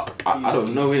well. But I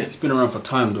don't know, innit? It's been around for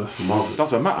time though.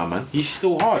 Doesn't matter, man. He's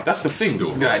still hard. That's the thing. Still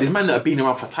hard. Like, there's men that have been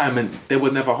around for time and they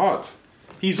were never hard.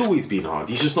 He's always been hard.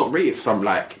 He's just not rated for some.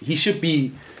 Like he should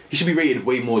be rated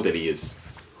way more than he is.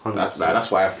 That's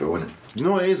why I feel, innit? You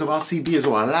know what it is about CB as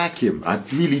well? I like him. I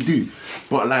really do.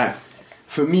 But, like,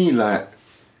 for me, like,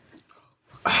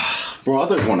 bro, I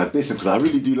don't want to diss him because I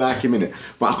really do like him, innit?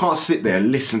 But I can't sit there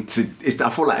and listen to it. I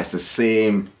feel like it's the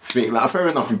same thing. Like, fair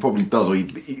enough, he probably does what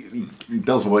he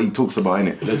does what he talks about,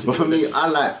 innit? But for me, I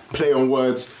like play on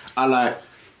words. I like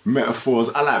metaphors.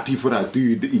 I like people that do,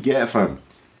 you get it, fam?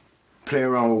 Play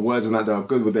around with words and that are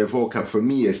good with their vocab. For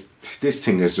me, this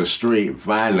thing is just straight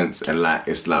violence, and like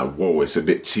it's like, whoa, it's a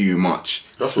bit too much.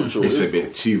 That's what drill it's is, a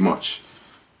bit too much.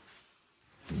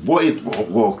 Who are you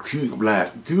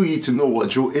to know what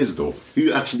drill is though?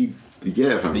 Who actually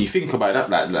get it, fam? And you think about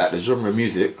that, like the genre of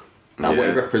music, like what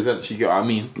it represents. You get what I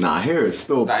mean? Nah, I hear it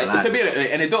still. Like, but, to be,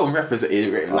 and it don't represent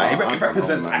it. Like I it don't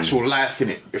represents know, man. actual life in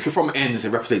it. If you're from ends, it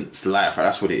represents life. Like,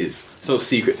 that's what it is. It's no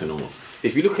secret to no one.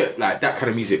 If you look at like that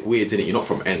kind of music, weird, didn't it? You're not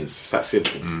from ends. It's that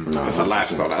simple. That's a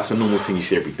lifestyle. Like, that's a normal thing you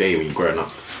see every day when you're growing up.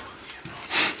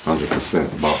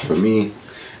 100%. But for me,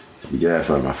 yeah,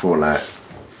 fam, I feel like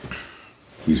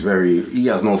he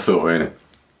has no filter in it.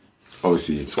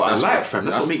 Obviously, That's what I like, fam.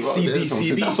 That's what makes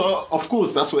CB. That's what, of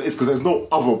course, that's what it is, because there's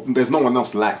no one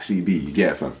else like CB. You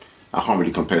get it, fam. I can't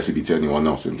really compare CB to anyone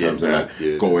else in terms of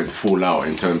like going full out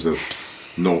in terms of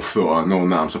no filter, no.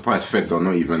 I'm surprised Fed are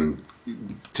not even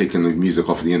taking the music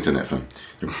off the internet, fam.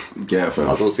 Get it, fam.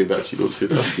 I don't say that. You don't say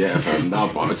that. Yeah, fam.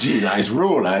 Nah, but gee, like, it's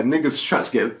real. Like, niggas' tracks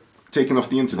get taken off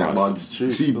the internet, but it's true,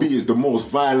 CB is the most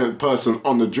violent person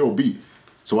on the drill beat.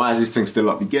 So why is this thing still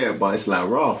up? You get it, but it's like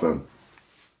raw, fam.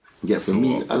 Yeah, for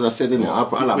me, as I said, innit,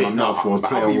 I like my mouth for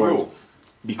but I'll playing be words. real.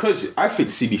 Because I think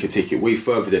CB can take it way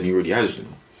further than he already has. You know?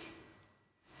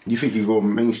 You think you go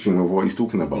mainstream with what he's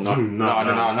talking about? No. You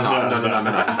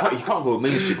can't go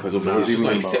mainstream because obviously it's just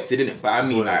not accepted, innit? But I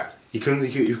mean, like, You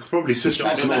could probably switch it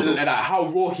like, up. like how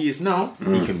raw he is now,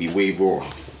 he can be way raw.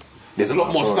 There's a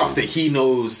lot more stuff that he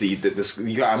knows. You know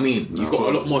what I mean? He's got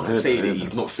a lot more to say that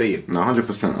he's not saying. No,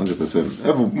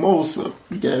 100%. Most,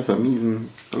 yeah, if I'm even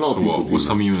a lot of So people. what? What's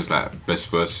some of yours like best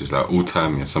verses like all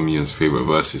time? Yeah, some of yours favorite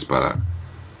verses, but like,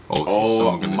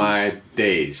 Oh my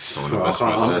days! Some of the best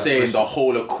I'm verses. saying the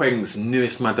whole of Queng's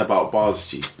newest Mad About Bars,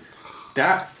 G.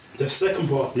 That The second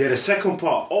part. Yeah, the second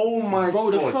part. Oh my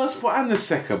Bro, god. the first part and the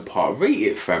second part. Rate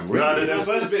it, fam. Rate No, it. the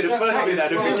first bit, like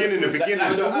the beginning.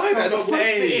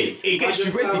 It gets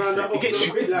you ready. It gets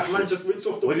you ready. Man just rips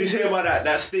off the What did you say about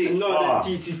that steak? No, that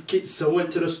DC's kids. I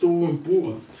went to the store and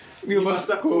bought them. You must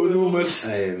call enormous.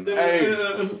 And in the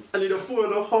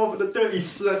 4.5 of the dirty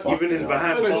slap. Even his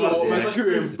behind bars.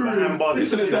 Behind bars.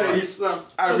 This is the dirty slap.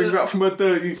 I ring back from a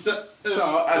 30. Shout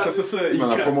out as a 30.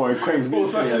 Man, I promote Queen's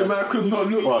Especially man, I could not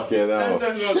look. Fuck yeah, that.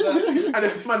 And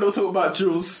if man don't talk about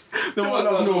Jules, they won't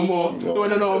love no more. They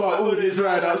want to know about all these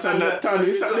ride outside that town.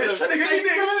 He's like, trying to get me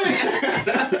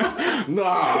next.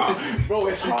 Nah, bro,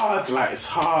 it's hard. Like, it's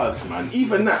hard, man.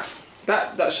 Even that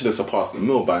should have surpassed the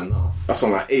mil by now. That's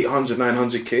on like 800,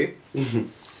 900k.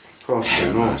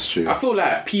 Okay, no, that's true. I feel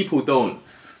like people don't.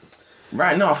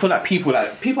 Right now, I feel like people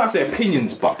have their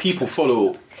opinions, but people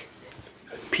follow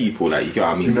people. Like, you get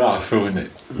what I mean? No, I feel in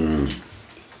it.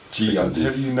 Gee, I'll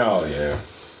tell you now, yeah.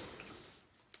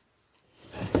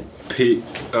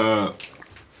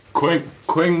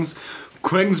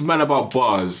 Queng's man about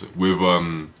bars with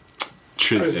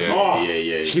Triz, yeah.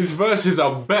 Yeah. His verses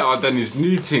are better than his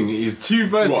new thing. His two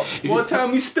verses. One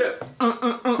time we step,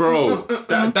 Bro,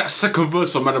 that second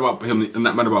verse I'm mad about him and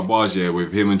that man about bars, yeah,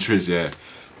 with him and Triz, yeah.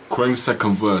 Queng's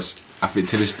second verse, I think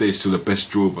to this day is still the best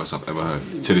drill verse I've ever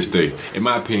heard. To this day, in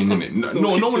my opinion, innit?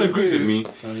 No one agrees with me.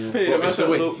 But it's the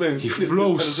way he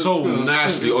flows so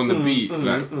nicely on the beat.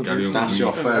 Like, carry on. That's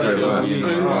your favourite verse.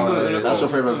 That's your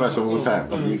favourite verse of all time.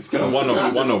 One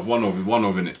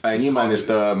of innit. And you man is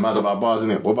the Mad About Bars,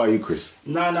 innit? What about you, Chris?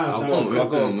 No. I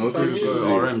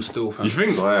got RM still, fam. You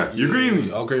think so? Yeah. You agree with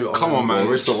me? I'll agree with Come on, man.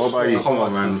 Risto, what about you? Come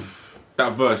on, man.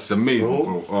 That verse is amazing,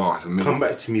 bro. Oh, it's amazing. Come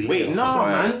back to me later. Wait, nah,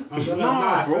 man.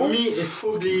 Nah, for me, it's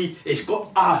probably it's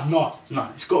got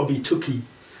it's got to be Tookie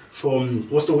from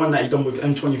what's the one that he done with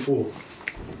M24.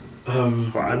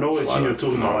 But I know what you're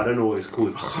talking about. I don't know what it's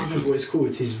called. I can't remember what it's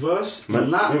called. His verse,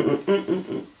 and that.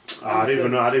 I don't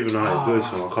even know how it goes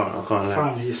from. I can't lie.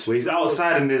 Fam, He's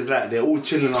outside and there's like they're all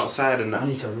chilling outside and that. I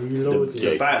need to reload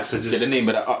The it. backs are just. Get the name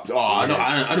of that up. Oh,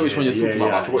 I know which one you're talking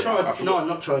about. I forgot. No,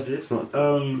 not Charge It. It's not.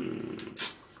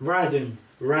 Riding.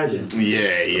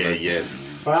 Yeah.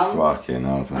 Fam, Fucking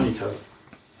hell, I need fam.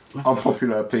 to.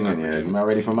 Unpopular opinion, yeah. Am I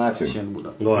ready for my team?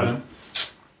 Go on.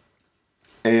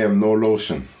 AM, No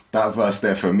Lotion. That verse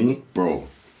there for me, bro,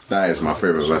 that is my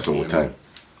favourite verse of all time.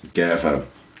 Get it, fam.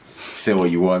 Say what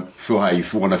you want, feel how you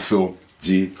want to feel.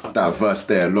 G, that verse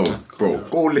there alone, bro,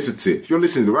 go listen to it. If you're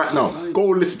listening right now, go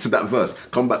listen to that verse.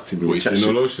 Come back to me. Wait, Chat no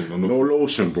shit. lotion? No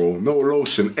lotion, bro. No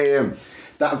lotion. AM.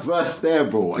 That verse there,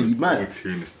 bro. Are you mad?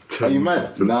 Are you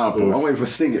mad? Nah, bro. I won't even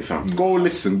sing it, fam. Go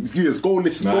listen. Viewers, go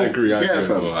listen. No, go. I agree. Yeah,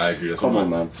 fam. I agree. That's Come one on,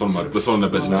 man. That's one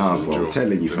of the best Nah, verses. bro. I'm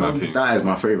telling you, fam. That is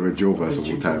my favourite drill verse of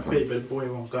all time, fam. But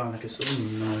boy won't go like a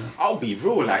song, no. I'll be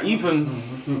real. Like even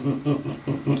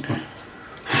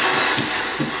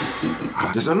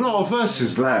There's a lot of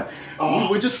verses, like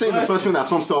we're just saying the first thing that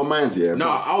comes to our minds, yeah. no,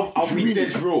 I'll be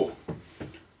dead real.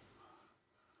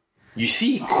 You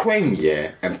see Queng,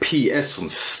 yeah, and PS on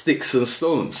Sticks and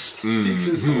Stones.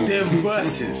 Their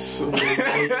verses.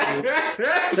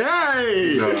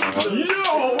 Hey!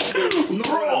 Yo!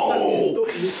 Bro!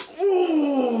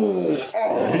 Ooh!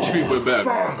 Who do you think went better?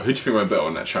 Who do you think went better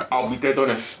on that track? I'll be dead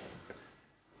honest.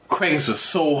 Queng's was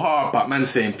so hard, but man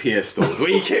saying PS though. The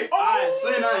way he came. Alright,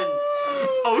 say nothing.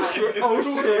 Oh shit! If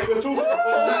we're talking on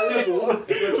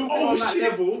that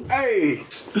level, Hey!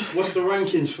 what's the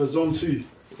rankings for Zone 2?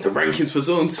 The rankings for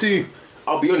Zone 2.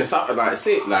 I'll be honest,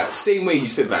 same way you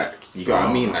said that. You got what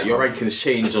I mean? Like your rankings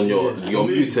change on your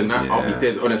mute and that. I'll be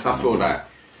dead honest. I feel like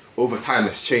over time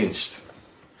it's changed.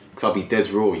 Cause I'll be dead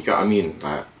raw. You got what I mean?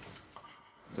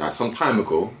 Like some time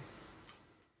ago,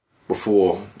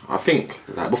 before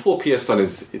PS done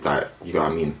is like you got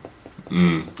what I mean.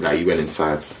 Like you went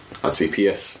inside, I'd say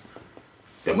PS.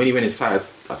 Then when he went inside,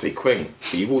 I'd say Queng.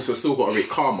 But you've also still got to rate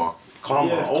Karma.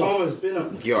 Karma's been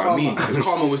a. You know what I mean? Because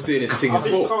Karma was doing his thing I as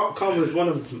think well. Karma's one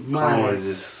of my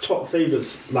top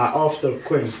favourites, like after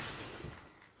Queen.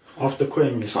 After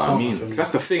Queen, it's That's what I Karma mean. for me. 'Cause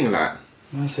that's the thing, like.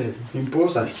 I said, in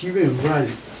bros like Huey and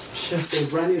Riley. Chef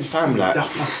said Riley and Fam, like.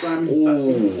 that's my slam.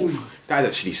 Ooh, that's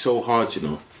actually so hard, you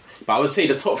know. But I would say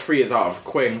the top 3 is out of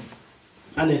Queng.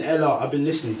 And then Ella, I've been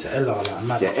listening to Ella like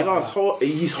mad. Yeah, Ella's hard.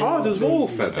 He's hard as well,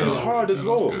 fam. He's hard as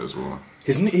well.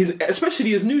 His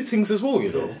especially his new things as well,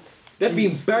 you know. They've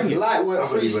been banging. Lightweight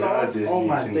I even had this freestyle. Oh new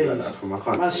my things like days. that from my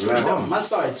country. Man switched up. Man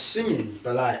started singing,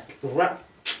 but like rap.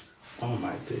 Oh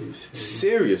my days.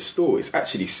 Serious though. It's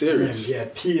actually serious. Yeah,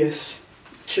 PS.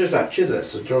 Cheers,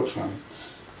 that's the jokes, man.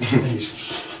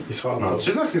 It's hard. No,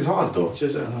 Chizak is hard though.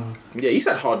 Yeah, he's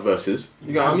had hard verses.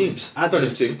 You know what I mean?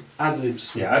 Ad-libs.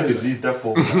 Ad-libs. Yeah, Ad-libs, he's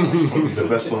definitely probably the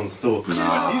best one still. He's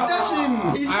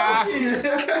dashing. He's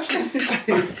dashing.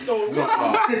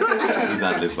 His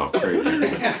ad-libs are crazy.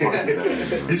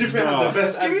 Did you think that's the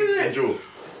best ad-libs, Joe?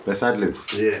 Best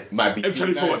ad-libs. Yeah. Might be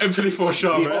M24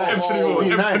 sharp, man. Oh,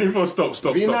 M24, stop.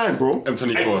 V9, bro.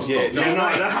 M24, stop.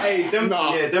 Hey, them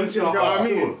two are hard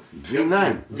still.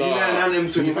 V9. V9 and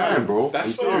V9, M25. bro.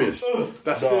 That's serious.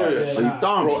 That's serious. Are you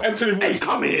dumb? Bro, M24. Hey,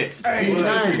 come here.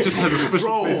 V9. just has a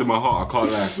special place in my heart, I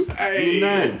can't lie.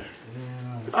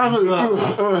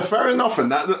 V9. Fair enough and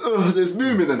that. There's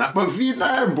movement in that. But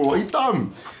V9, bro. Are you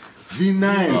dumb?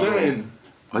 V9.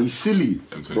 Are you silly?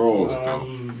 M24 Bro. still.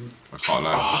 I can't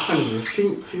lie. I can't even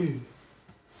think who.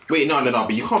 Wait, no,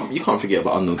 but you can't forget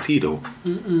about Unknown T though.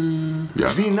 Yeah.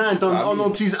 V9 done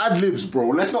Unknown T's ad-libs, bro.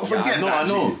 Let's not forget I know, that. I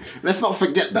know. G. Let's not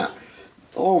forget that.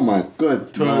 Oh my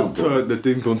god. Turn the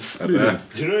thing don't spin. Do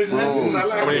you know his ad-libs I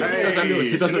like? He does a Do you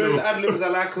know his little. ad-libs I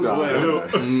like as well?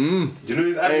 Do you know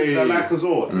his ad-libs I like as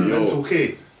well? Mental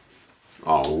K.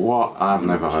 Oh, what? I've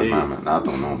never heard man. I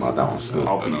don't know about that one still.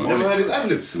 I'll be Never heard honest. his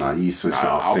ad-libs? Nah, you switch it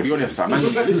up. I'll be different. honest, man. You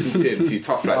listen to him too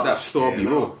tough like that. Still, be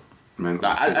real. Man,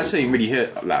 Like, I say, really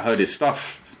heard his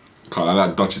stuff. Can't lie,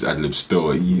 like Dutch's ad lib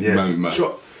still. Man.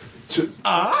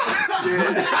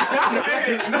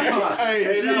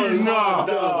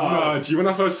 Nah, G, when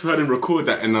I first heard him record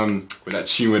that and with that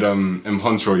tune with M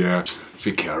Honcho, yeah,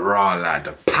 thinking raw lad,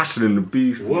 the passion in the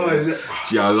booth. What is it?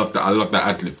 Gee, I love that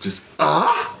ad lib. Just too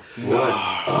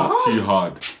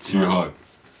hard.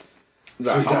 Who's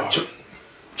that?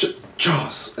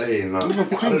 Joss. Hey, no. I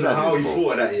don't know how he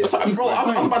thought of that yet. Bro,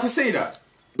 I was about to say that.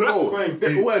 Bro,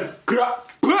 the word.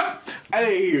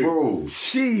 Hey, Bro.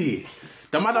 she.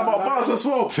 The man about bars as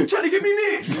well. Trying to give me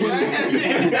nicks.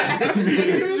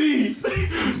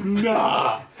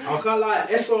 Nah. I can't lie,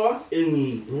 SR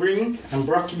in Ring and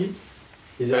Brucky.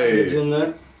 His ad-libs in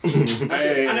there.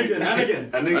 Hey. And again.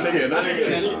 I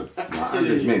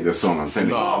just made the song, I'm telling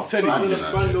you. I'm telling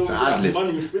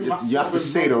you. You have to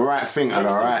say the right thing at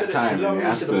the right time. And it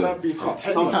has to,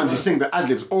 sometimes you sing the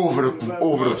ad-libs over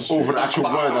the actual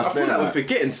word that's I feel there. like we're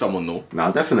forgetting someone though. Nah,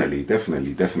 definitely. But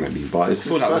it's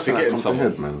feel like we're first thing that forgetting comes to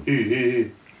someone. head, man.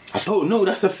 I don't know,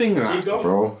 that's the thing. Like, Digger.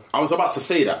 Bro. I was about to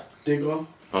say that. Digger.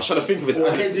 I was trying to think of his Or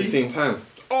ad-libs at the Hezzy. same time.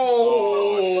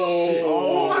 Oh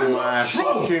my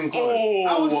fucking god.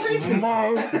 I was thinking,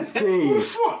 Nah,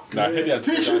 Hedy has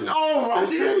Teach me. Oh my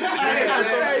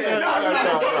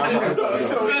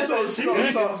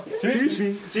Stop. Teach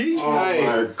me. Oh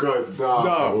my god.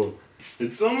 No.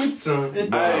 it's on me tongue.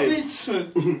 Hey.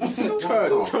 Turn.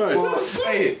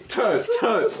 Hey, turn.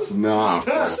 Nah.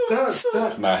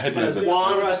 Nah, Hedy has a He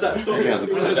has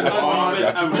the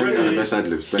best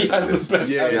ad-libs. He has the best.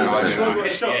 Yeah, Yeah, yeah. He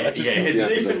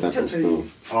has the best ad-libs still.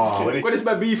 Where does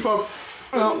my beef from?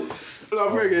 I'm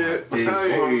bringing it.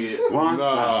 One,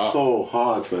 that's so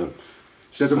hard, fam.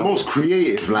 They're the most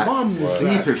creative, like,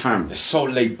 deep it, fam. It's so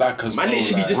laid back as well. Man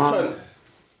literally just turned.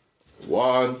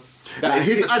 One. Like,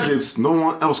 his ad-libs, no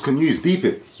one else can use. Deep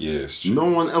it. Yes. No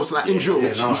one else, like, in drill.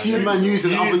 You see a man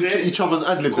using each other's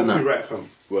ad-libs and that. Copyright from.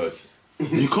 Words.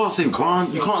 You can't say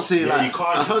one. You can't say, like, you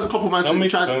can't. I heard a couple man say,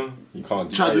 try You can't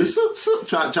do to that. do,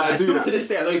 try to do Still to that. this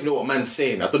day, I don't even know what man's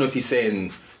saying. I don't know if he's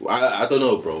saying. I don't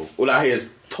know, bro. All I hear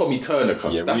is Tommy Turner,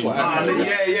 cuz. Yeah, That's we- what I heard.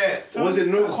 Yeah. Was it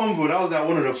No Convo? That was like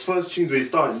one of the first tunes where he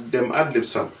started them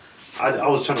ad-libs, fam. I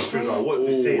was trying to figure out what he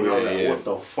was saying. I was like, yeah. what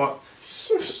the fuck?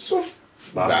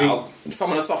 But I Like, think some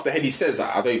of the stuff that Hedy says,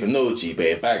 I don't even know, G, but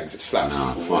it bangs, it slaps.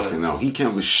 Nah, fucking hell. He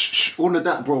came with all of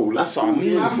that, bro. That's what I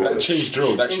mean. That changed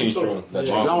drill. That changed drill. That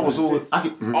was all.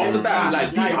 After that,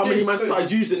 like, how many man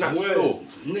started using that still?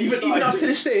 Even up to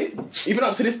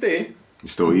this day,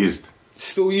 He's still used.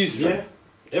 still used them.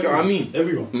 You know what I mean?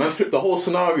 Everyone. Man flipped the whole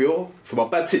scenario from a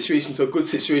bad situation to a good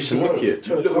situation. Look at it.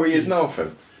 Look where he is now,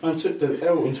 fam. Man took the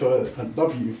L into a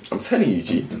W. I'm telling you,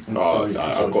 G. Oh,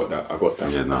 nah, I got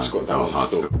that. Yeah, I nah, just got that was one hard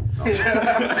still.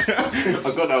 still.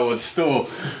 I got that one still.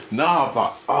 Nah,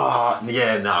 but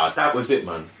that was it,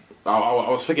 man. I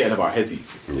was forgetting about Hedy.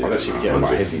 I was actually forgetting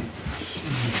about Hedy.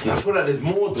 I feel like there's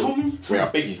more though. Wait, I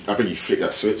beg you, flick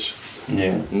that switch.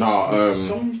 Yeah. Nah,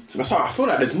 that's why I feel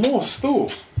like there's more still.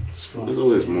 There's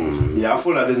always more, man. Yeah, I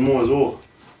feel like there's more as well.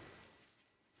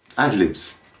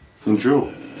 Ad-libs in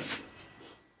drill.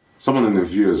 Someone in the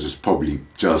viewers is probably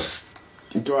just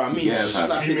Do you know what I mean? Yeah,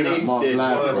 Slapping like, names Mark there,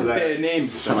 Live, bro. bare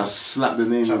names. trying to slap the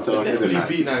name into our head.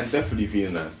 Definitely V9, definitely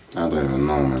V9. I don't even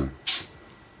know, man.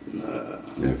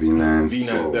 Yeah, V9.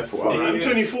 V9's definitely. I'm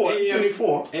 24. I'm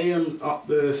 24. AM's up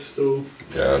there still.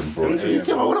 Yeah, bro.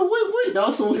 Wait,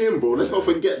 that's all him, bro. Let's not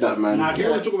forget that, man. Nah, if you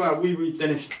want to talk about Wee Wee,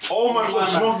 then it's Oh my god,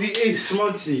 Smugsy Ace.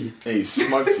 Smugsy. Hey,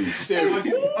 Smugsy, serious.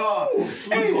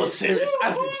 Smugsy got serious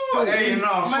adlibs still. Hey,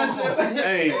 nah,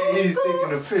 Hey, he's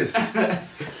taking a piss.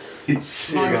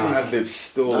 serious ad-libs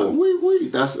still.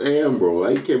 Wait, that's AM, bro.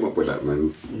 He came up with that,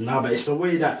 man. Nah, but it's the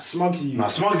way that Smugsy. Nah,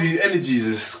 Smugsy's energy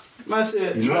is. Man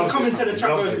said, He loves come it, into the he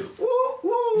track loves going, it. woo,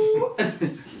 woo.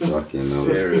 Fucking hell.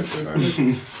 Serious,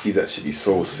 man. He's actually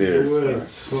so serious. man.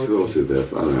 Words. Who else is there? I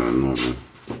don't know, man.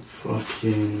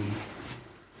 Fucking.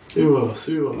 Who else?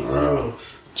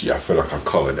 Gee, I feel like I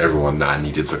covered everyone that I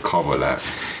needed to cover, like,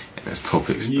 in this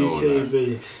topic still. UK Like,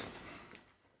 bass.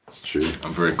 It's true.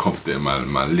 I'm very confident in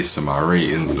my list and my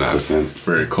ratings, like, 100%.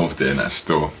 very confident in that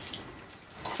still.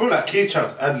 I feel like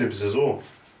K-Trap's ad-libs as well.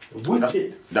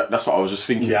 Wicked. That's what I was just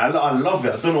thinking. Yeah, I love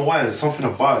it. I don't know why. There's something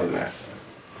about it, like.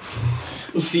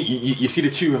 You see the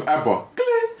tune with ABBA.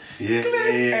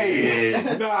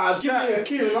 Yeah. Nah,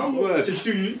 Kill, I'm Words. just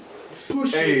do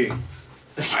push Hey, it.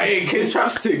 I ain't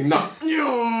K-Trap's thing. Nah.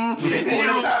 Yeah. Hey,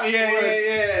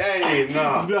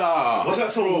 nah. Nah. What's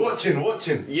that song? Watching.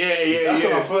 Yeah. That's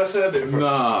when I first heard it. From.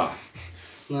 Nah.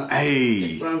 Like,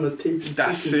 Hey. round the table, That's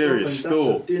taking serious off, and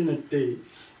still. That's a dinner date.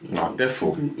 Nah,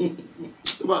 definitely.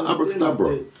 What about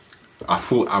Abracadabra? I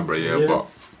thought Abra, yeah, Yeah. but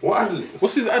What ad-lib?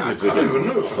 What's his ad-libs I don't again?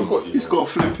 even know. He's got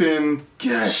flipping.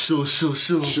 Sure.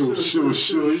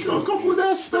 He's got a couple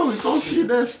there still. He's got a few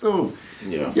there still.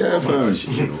 Yeah. Yeah, fam.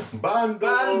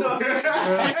 Bando. Hey,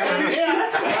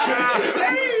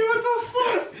 what the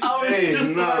fuck? I was Hey, just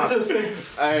nah. about to say.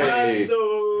 Hey.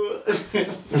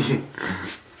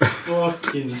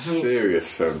 Fucking hell. Serious,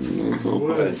 son.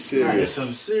 That's serious. Some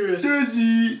serious.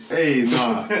 Hey,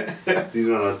 nah. These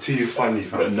men are too funny,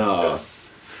 fam. Nah.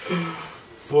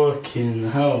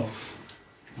 Fucking hell.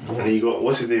 And then you got,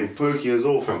 what's his name? Perky as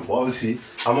well, fam. But obviously,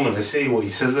 I'm not going to say what he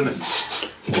says, innit?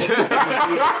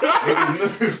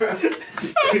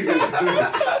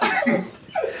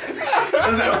 I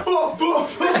was like,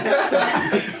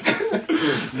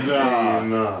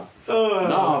 nah.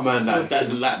 Nah, man. Like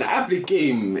the Abley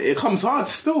game, it comes hard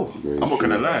still. I'm not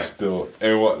gonna lie. still,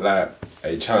 hey, what, like, are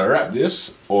you trying to rap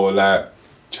this or like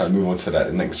trying to move on to like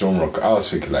the next genre? 'Cause I was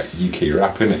thinking like UK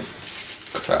rap, innit?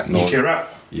 'Cause, like, no UK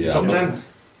rap? Yeah, Top I know. 10?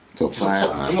 Top 5.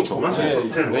 I'm not Man said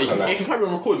top 10. You can carry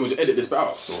on recording, we'll just edit this bit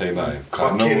out. So. Say nothing.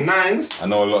 'Cause Fucking nines. I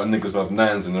know a lot of niggas have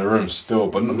nines in the room still,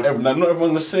 but not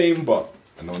everyone the same. But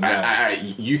I know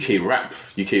nines. UK rap.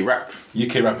 UK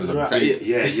rappers are big.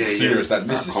 Yeah, This is yeah. serious. Like,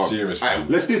 this is serious. Alright,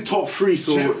 Let's do top 3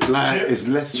 so Chip. it's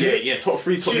less. yeah, top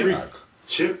three. Chip.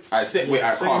 Alright, wait,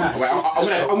 I can't. Wait,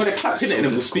 I'm gonna clap in it and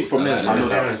then we'll speak from there. I know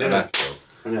Yeah, that.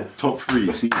 yeah. Top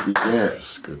 3. See, yeah.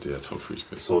 It's good. Yeah, top three is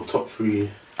good. So top 3.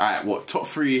 Alright, what top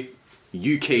 3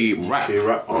 UK rap? UK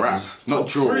rap. Not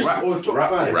drill Three rap. or top Rap.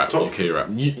 5? Rap, Top- UK rap.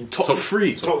 Top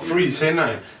 3. Top 3, say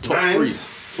 9. Top Nines.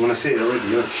 You want to say it already,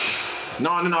 yeah?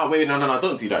 No, wait, no,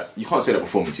 don't do that. You can't say that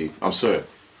before me, G. I'm sorry.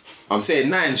 I'm saying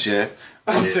 9s, yeah.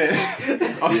 I'm saying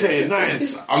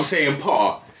 9s. I'm saying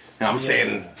Potter. And I'm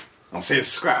saying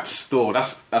scraps still.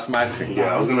 That's my thing.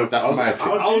 Yeah, I was gonna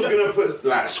put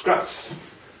like scraps,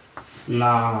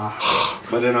 Nah.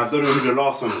 but then I don't know who the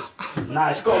last one is. Nah,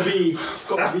 it's gotta be.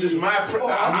 That's just my.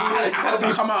 I had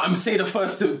to come out and say the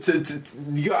first to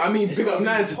you know what I mean? Big up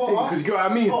 9s thing, because you know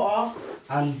what I mean?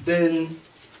 And then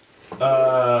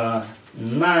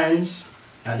nines,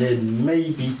 and then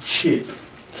maybe chip.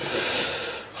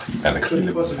 And the Could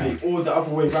clean possibly, or the other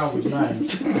way round with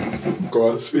nines. Go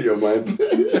on, speak your mind.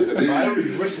 But I don't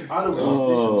really listen. I don't really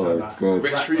listen to that. God.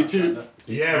 Rex 3 2.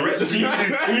 Yeah, Red He knew.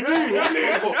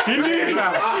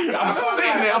 I'm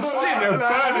sitting there burning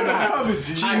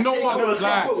that. Do you know what?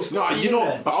 Like, No, you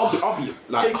know, but I'll be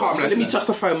like calm. Like, let me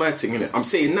justify my thing, innit? I'm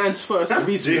saying 9s first. The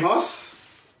reason. J-Hus?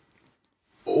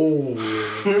 Oh,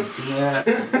 yeah.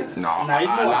 Nah, Nah, he's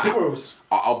more like heroes.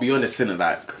 I'll be honest, innit?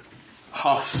 Like,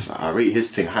 Huss, I rate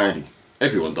his thing highly.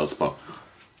 Everyone does, but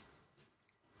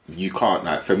you can't,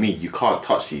 like, for me, you can't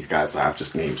touch these guys that I've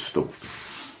just named still.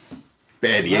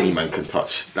 Barely any man can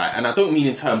touch. Like, and I don't mean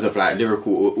in terms of, like,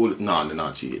 lyrical or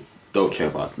no, G. Don't care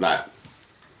about, like,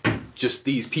 just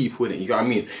these people, innit? You know what I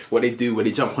mean? What they do, when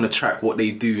they jump on a track, what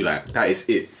they do, like, that is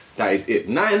it. That is it.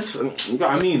 9s, you know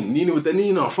what I mean? Nina with the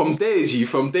Nina, from day, G,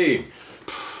 from day.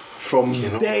 From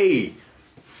day.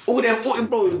 All them,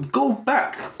 bro, go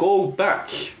back.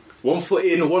 1 foot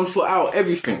in, 1 foot out,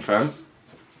 everything, fam.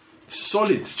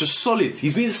 Solid, just solid.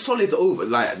 He's been solid over,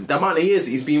 like, the amount of years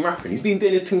he's been rapping. He's been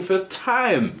doing this thing for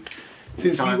time.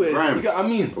 Since we were, you know what I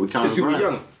mean? We Since counting we were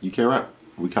Graham. young. UK rap.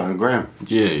 We counting Graham.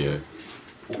 yeah.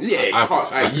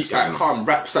 calm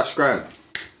rap / grind.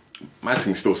 My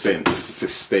thing's still staying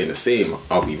the same.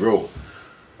 I'll be real.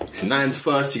 It's Nines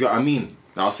first. You got what I mean?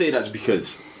 Now I'll say that's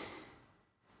because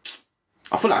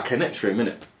I feel like I connect to him,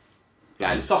 innit?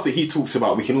 Like the stuff that he talks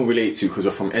about, we can all relate to because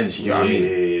we're from ends. You know what I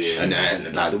mean? Yeah.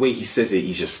 And like the way he says it,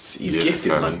 he's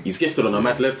gifted, man. He's gifted on a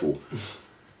mad level.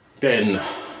 Then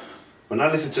when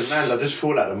I listen to Nines, I just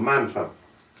feel like the man, fam.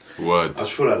 Word. I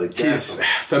just feel like the guy.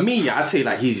 For me, I'd say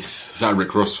like he's like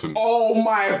Rick Ross for me. Oh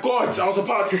my god! I was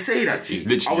about to say that. He's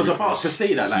literally. I was about to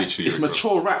say that. Like it's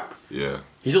mature rap. Yeah.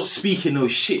 He's not speaking no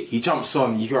shit. He jumps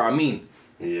on. You know what I mean?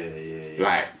 Yeah.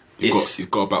 Like. He's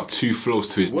got about 2 flows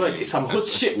to his word. name. It's some hood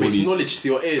shit with knowledge to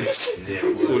your ears.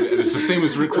 It's the same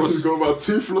as Rick Ross. He's got about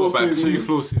 2 flows. Got about 2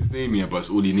 flows to his name, yeah, but it's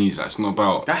all he needs. Like, it's not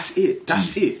about. That's it.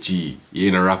 Gee, he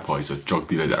ain't a rapper. He's a drug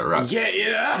dealer that raps. Yeah,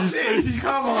 that's it.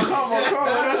 Come on.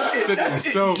 That's it. That's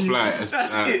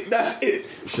it. That's it.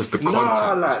 It's just the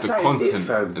content. It's the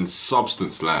content and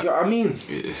substance. Like, you know what I mean?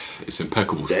 It's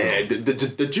impeccable. Yeah,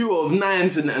 the duo of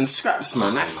Nines and Scraps,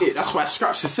 man. That's it. That's why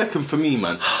Scraps is second for me,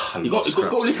 man. You got to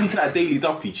go listen to that Daily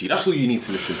Duppy, G. That's all you need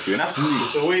to listen to, and that's me.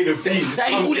 The way the beats.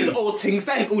 That ain't all his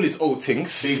old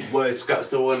things. Big boy, Scraps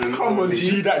the one. And come on,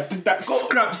 G. That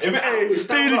Scraps.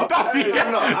 Daily Duppy.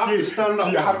 Stand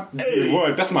up.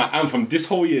 Word, that's my anthem. This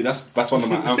whole year, that's one of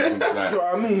my anthems. Like. You know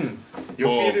what I mean?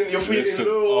 You're feeling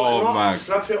low. Oh man,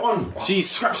 slap it on. Gee,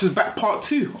 Scraps is back part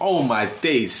 2. Oh my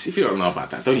days! If you don't know about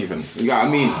that, don't even. You know what I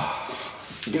mean?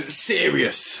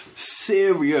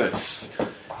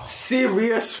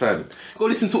 Serious, fam. Go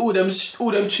listen to all them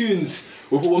tunes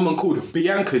with a woman called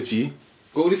Bianca, G.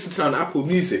 Go listen to that on Apple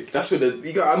Music. That's where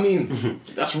you got what I mean?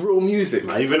 That's real music.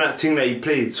 Man, even that thing that he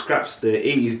played, Scraps, the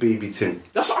 80s baby thing.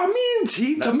 That's what I mean,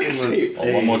 G. The mixtape.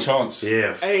 One more chance.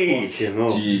 Yeah.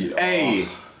 Hey.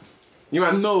 You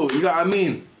might know, you know what I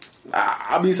mean?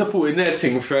 I've been supporting their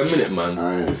thing for a minute,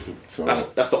 man.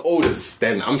 That's the oldest.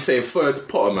 Then I'm saying third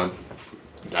Potter, man.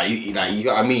 Like you got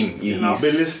what I mean? I've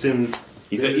been listening.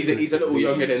 He's a little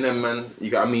younger than them, man. You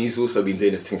got what I mean? He's also been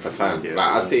doing this thing for time. Yeah,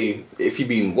 like I'd say, if you've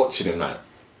been watching him, like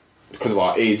because of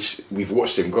our age, we've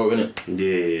watched him grow, innit?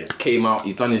 Yeah. Came out,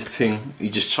 he's done his thing. He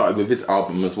just charted with his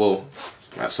album as well.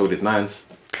 Like so did Nines.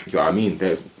 You know what I mean?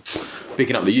 They're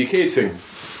picking up the UK thing.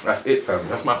 That's it, fam.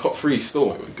 That's my top 3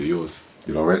 still. Do yours.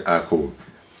 You know, right? Cool.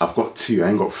 I've got 2. I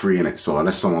ain't got 3 in it. So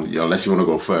unless you want to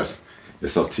go first,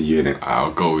 it's up to you, innit?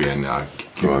 I'll go and I'll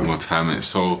give you more time in it.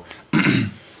 So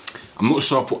I'm not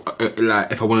sure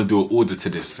if I want to do an order to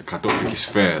this. Like, I don't think it's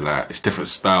fair. Like, it's different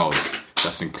styles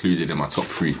that's included in my top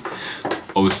 3.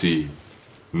 Obviously,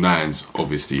 Nines.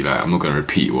 Obviously, like I'm not gonna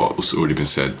repeat what's already been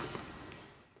said.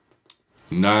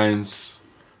 Nines,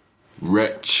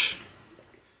 Wretch.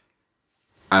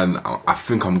 And I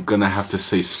think I'm gonna have to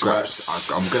say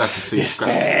Scraps. I'm gonna have to say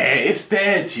Scraps. It's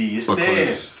there, G. It's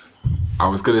because there. I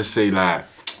was gonna say I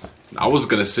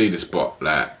wasn't gonna say this, but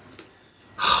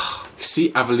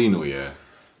see Avellino, yeah.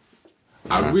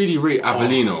 I really rate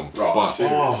Avellino,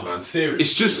 but serious.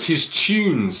 It's just his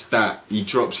tunes that he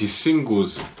drops, his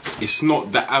singles. It's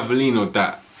not the Avellino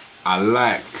that I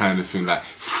like, kind of thing. Like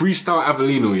freestyle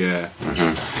Avellino, yeah.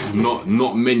 Mm-hmm.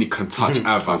 Not many can touch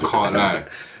Av. I can't lie.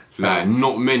 Like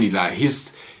not many. Like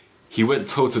he went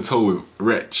toe to toe with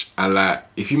Wretch, and like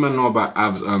if you man know about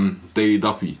Av's Daily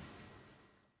Duppy.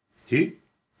 He?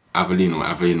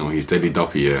 Avellino, he's Daily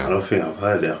Duppy, yeah. I don't think I've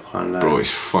heard it. I can't lie. Bro,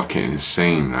 it's fucking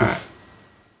insane. Like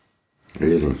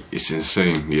really, it's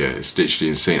insane. Yeah, it's literally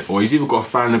insane. Or he's even got a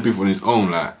fan of beef on his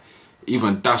own. Like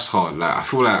even that's hard. Like I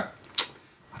feel like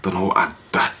I don't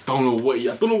know what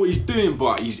he's doing,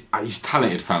 but he's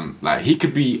talented, fam. Like he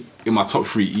could be in my top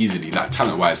 3 easily, like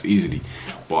talent wise, easily.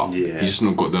 But he's just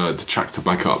not got the tracks to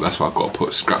back it up. That's why I got to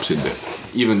put Scraps in there.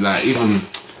 Even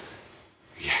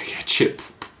Chip.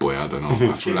 Boy, I don't know.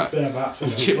 I feel like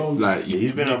Chip, like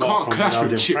he's been you can't clash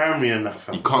with Chip.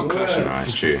 You can't clash with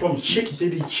It's true. From Chick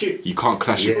Diddy Chip. You can't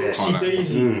clash with Dixie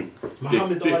Daisy,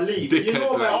 Muhammad Ali.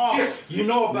 You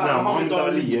know about Muhammad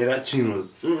Ali. Yeah, that tune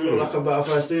was. Feel like a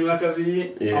butterfly, sting like a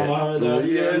bee. Yeah. I'm Muhammad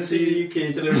Ali, MC,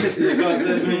 K to the city, you can't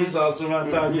touch me, sauce to my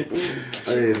target.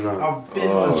 I've been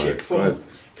on Chip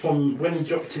from when he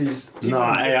dropped his.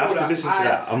 I have to listen to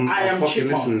that. I'm fucking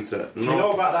listening to that. You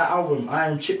know about that album, I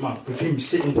Am Chipmunk, with him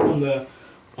sitting on the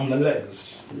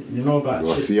letters. You know about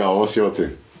Chip. What's your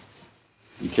thing?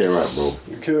 You can't rap, bro.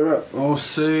 I'll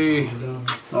say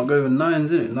I'll go with Nines,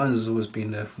 innit? Nines has always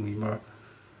been there for me, bro.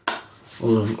 I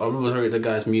always rate the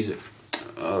guy's music.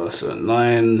 So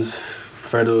Nines,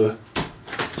 Fredo.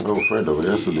 Oh, Fredo,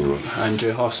 that's a new one. And J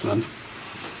Huss, man.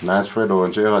 Nice Fredo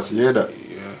and J Huss, you hear that?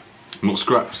 Not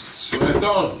Scraps. Swear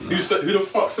down. Who the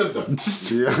fuck said that?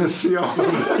 Yeah, see ya.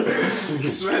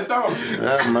 Swear down.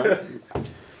 Yeah, man.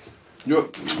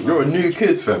 You're a new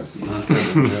kid, fam. Right,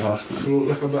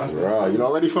 you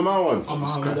not ready for my one? I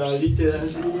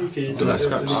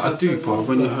do, but I've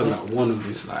only heard like one of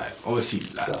his, like, obviously,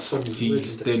 like,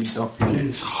 he's Daily Duffy.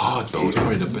 It's hard though. It's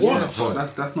probably the best one I've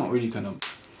heard. That's not really gonna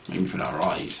make me feel like,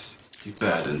 right, he's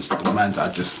better than the man that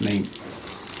I just named.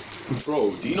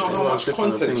 Bro, do you know how much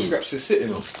content Scraps is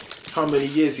sitting on? How many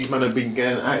years these men have been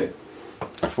getting at it?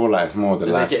 I feel like it's more the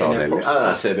They're lifestyle. getting their As props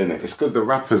I said, innit? It's because the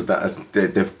rappers that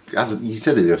they've, as you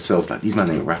said it yourselves, like these men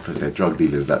ain't rappers, they're drug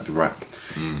dealers that rap.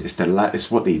 It's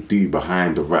it's what they do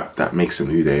behind the rap that makes them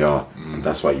who they are. And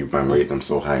that's why you man rate them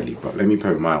so highly. But let me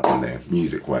put my one there,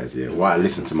 music wise. Yeah, what I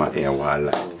listen to my ear, what I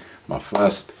like. My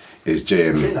first is I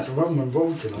think JME. that's Roman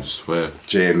Road, you know. I swear.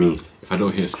 JME. If I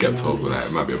don't hear Skepta, like,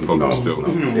 it might be a problem No, still. no,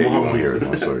 yeah, you won't hear it.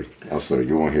 I'm sorry,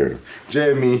 you won't hear it.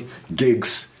 JME,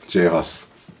 Gigs, J Hus.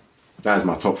 That is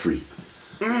my top three.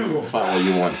 Fight what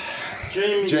you want.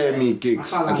 Jamie,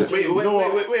 Gigs. I can't lie.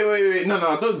 Wait, no,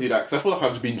 don't do that, because I feel like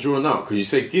I've just been drawn out, because you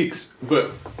say Gigs. But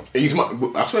I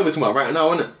swear we're talking about right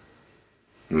now, isn't it?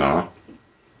 Nah.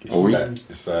 It's Are we?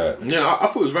 Yeah, I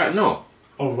thought it was right now.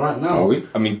 Oh, right now. Are we?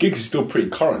 I mean, Gigs is still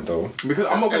pretty current though. Because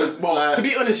I'm not gonna. Well, to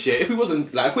be honest, yeah, if we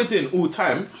wasn't like if we're doing all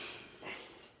time,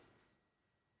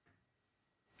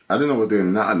 I don't know what we're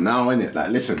doing now, innit? Like,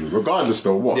 listen, regardless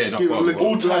though, what? Yeah, no, Give- but look,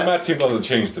 All time, like- my team doesn't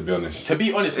change, to be honest. to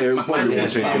be honest, Yeah, my probably team won't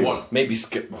is change like it. one. Maybe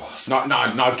Skip.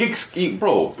 No, Gigs,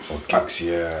 bro. Gigs,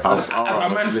 yeah. I'll- As a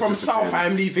man listen from to South, him.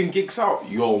 I'm leaving Gigs out.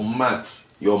 You're mad.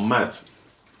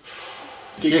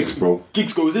 Gigs, bro.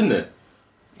 Gigs goes in there.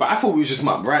 But I thought we was just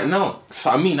mad right now.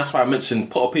 So I mean, that's why I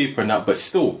mentioned Pot of Paper and that. But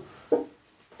still,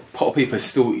 Pot of Paper is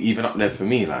still even up there for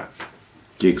me. Like,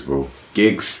 Gigs, bro.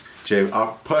 Gigs.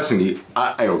 Personally,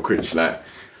 Critch, like,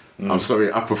 I'm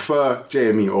sorry, I prefer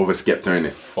JME over Skepta,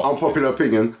 innit? Unpopular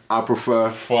opinion, I prefer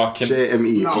Fucking-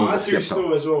 JME No, over I do still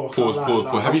Skepta. as well.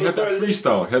 Pause. Have you heard that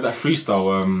freestyle? Heard that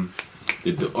freestyle?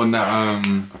 On that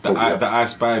the I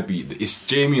Spy beat. It's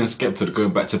Jamie and Skepta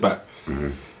going back to back.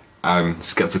 And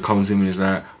Skepta comes in and he's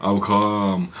like, "I'm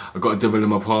calm. I got a devil in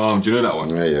my palm." Do you know that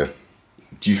one? Yeah.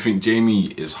 Do you think Jamie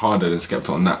is harder than Skepta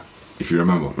on that? If you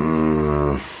remember,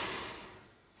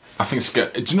 I think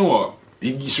Skepta. Do you know what?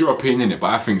 It's your opinion, innit?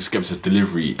 But I think Skepta's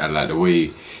delivery and like the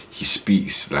way he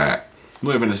speaks, like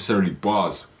not even necessarily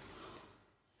bars.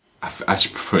 I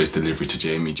just prefer his delivery to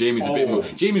Jamie. Jamie's a bit more.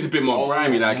 Jamie's a bit more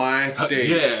grimy, like my days.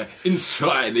 yeah,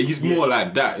 inside. He's more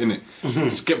like that, innit?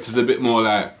 Skepta's a bit more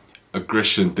like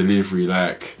aggression, delivery,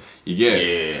 like you get.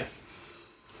 yeah,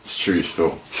 it's true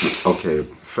still. Okay,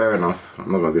 fair enough.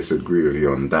 I'm not going to disagree with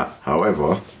you on that.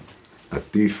 However, I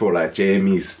do feel like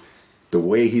the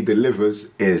way he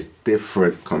delivers is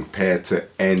different compared to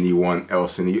anyone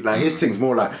else. And his thing's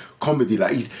more like comedy.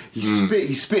 Like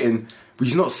he's spitting, but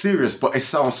he's not serious. But it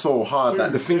sounds so hard.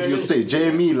 Like the things he'll say,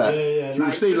 JME, like he'll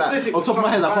like, say like specific on top of my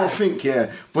head, I can't fucking think.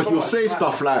 Yeah, but he'll say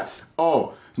stuff like,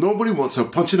 "Oh, nobody wants a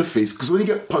punch in the face," because when you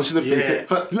get punched in the face, it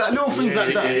hurt. Like little things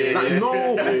like that.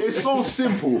 No, it's so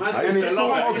simple and it's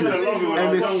so obvious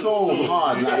and it's so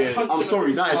hard. Like, I'm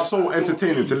sorry, that is so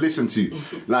entertaining to listen to.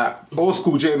 Like old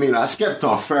school Jamie, like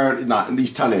Skepta, fair, like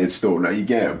he's talented still. Like you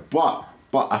get it, but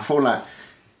I feel like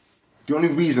the only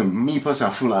reason, me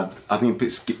personally, I feel like I didn't pick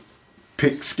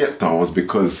Skepta was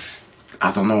because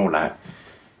I don't know, like.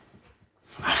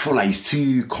 I feel like he's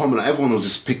too common. Like everyone will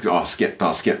just pick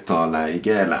Skepta. Like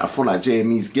yeah, like I feel like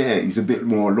JME's he's a bit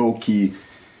more low key.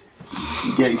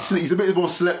 Yeah, he's a bit more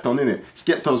slept on, innit?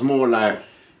 Skepta's more like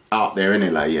out there,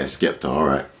 innit? Like yeah, Skepta,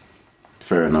 alright.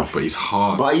 Fair enough. But he's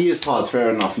hard. But he is hard,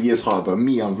 fair enough. He is hard. But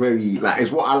me, I'm very like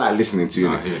it's what I like listening to,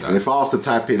 Nah, I innit? hear that. And if I was to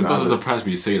type in It doesn't surprise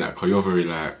me you say that because you're very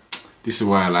like. This is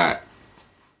why I like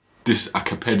this. I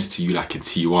compare this to you like in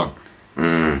T1.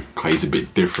 Cause he's a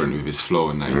bit different with his flow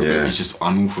and that. He's just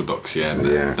unorthodox, and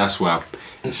that's why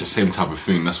it's the same type of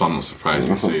thing. That's why I'm not surprised.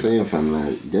 That's what I'm saying, fam.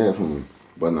 Like, yeah, fam.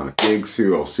 But no, Gigs,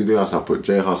 who else? Who else I put?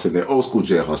 J Hus in there. Old school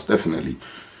J Hus, definitely.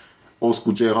 Old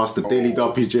school J Hus, the Daily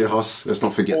Duppy J Hus. Let's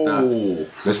not forget that.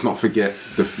 Let's not forget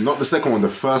not the second one, the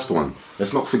first one.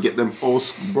 Let's not forget them old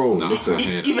school, bro. No, Listen. I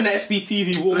hear that. Even the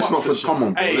SBTV warm Let's not forget. Come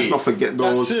on, bro. Let's not forget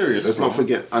those. That's serious. Let's not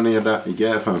forget any of that. You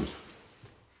get it, fam.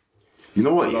 You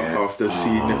know what? Yeah. After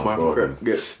seeing if my crap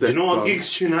gets Do you know what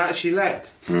Gigs tune I actually like?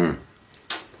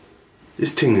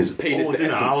 This thing is Pain is old, the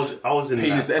innit? essence. I was in Pain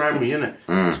like is the primary, essence.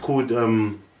 innit? It's called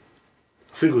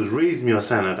I think it was Raise Me or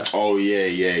something like that. Oh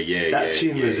yeah. That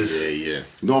tune was just- yeah.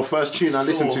 No, first tune I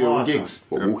listened to on hard, Gigs.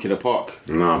 What, Walk in the Park?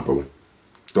 Nah, bro.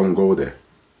 Don't go there.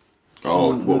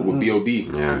 Oh, what with B.O.B?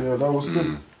 Yeah. Yeah, that was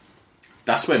good.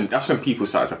 that's when people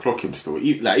started to clock him. Still,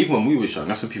 like even when we were young,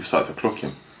 that's when people started to clock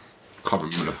him. Can't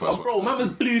remember the first Bro, one. man was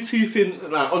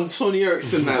Bluetoothing like on Sony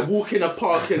Ericsson, like walking in a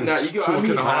park and that. You get what I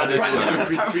mean? Talking hard, Like,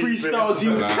 freestyle,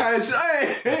 you guys.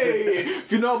 Hey,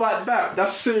 if you know about that,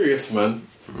 that's serious, man.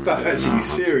 That's actually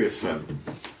serious, man.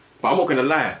 But I'm not gonna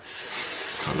lie.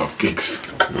 I love gigs.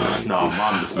 No,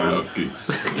 mums, I man. love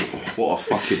gigs. What a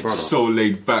fucking brother. So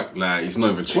laid back, like he's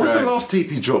not even What was the trying. last tape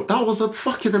he dropped? That was a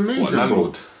fucking amazing, What, bro.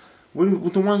 Landlord? When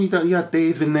the one that he had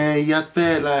Dave in there, he had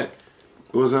Bear, like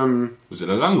it was Was it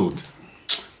the Landlord?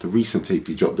 the recent tape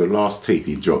he dropped, the last tape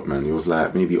he dropped, man. It was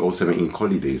like maybe 017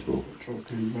 Collie days, bro.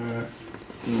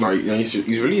 No, he's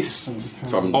released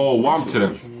some. Oh, Warm to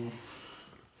Them.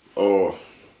 Oh,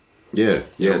 Yeah,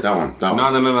 that one.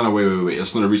 No, wait.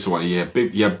 That's not a recent one. He had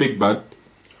Big Bad,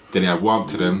 then he had Warm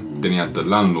to Them, then he had The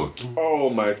Landlord. oh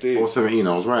my days. 017,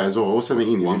 I was right as well.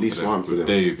 017, he Warm released to Them one to with them.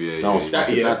 Dave, yeah. That was yeah.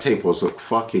 fucking, that tape was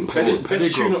fucking cold.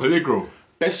 Best tune- Peligro.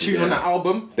 Best tune on the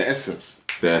album, The Essence.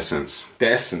 The essence. The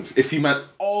Essence. If you meant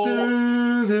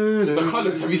the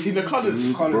colours, have you seen the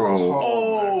colours? Bro,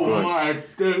 Oh my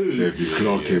days. if you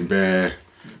clocking Bear,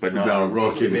 but now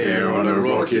rocking hair on a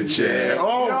rocking chair.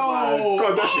 Oh my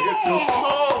god, that shit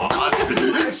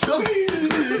gets so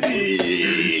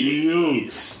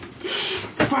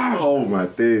Oh my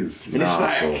days. And it's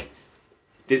like,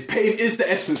 there's Pain is the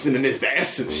essence and then there's the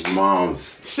essence.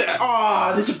 Moms. These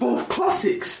are both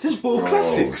classics.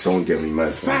 Classics. Don't get me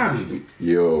mad, Fam.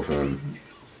 Yo, fam.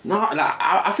 No, like,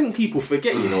 I think people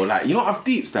forget, you know, like, you know, I've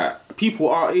deeps that people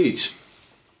our age,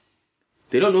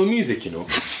 they don't know music, you know.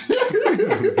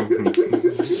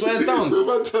 Swear down.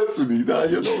 Don't turn to me. Nah,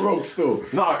 you're not wrong still.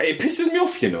 No, it pisses me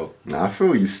off, you know. Nah, I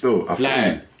feel you still. I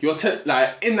feel you. Like,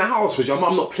 like in the house, was your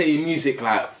mum not playing music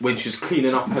like when she was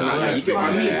cleaning up and that? Like, you get what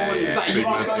I mean? It's like you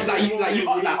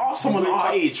ask someone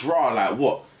our age, like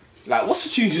what? Like, what's the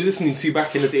tunes you're listening to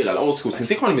back in the day, like the old school things?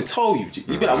 They can't even tell you.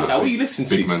 You'd be like, what are you listening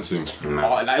to? Big Man too.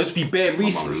 Like, it would be bare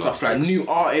recent stuff, like new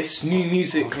artists, new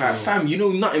music. Like, fam, you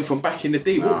know nothing from back in the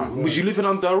day. What, was you living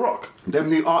under a rock? Them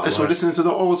new artists were listening to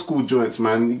the old school joints,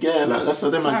 man. Yeah, like that's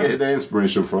where them I get their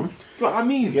inspiration from. You know what I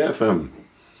mean? Yeah, fam.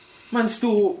 Man,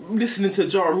 still listening to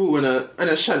Ja Rule and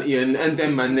Ashanti and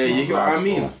them man there. You get what I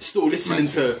mean? Still listening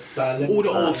to all the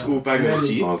old school bangers.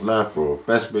 G. I was like, bro.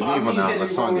 Best believe on that, my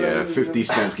son. Yeah, 50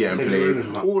 Cents getting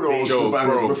played. All the old school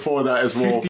bangers before that as well.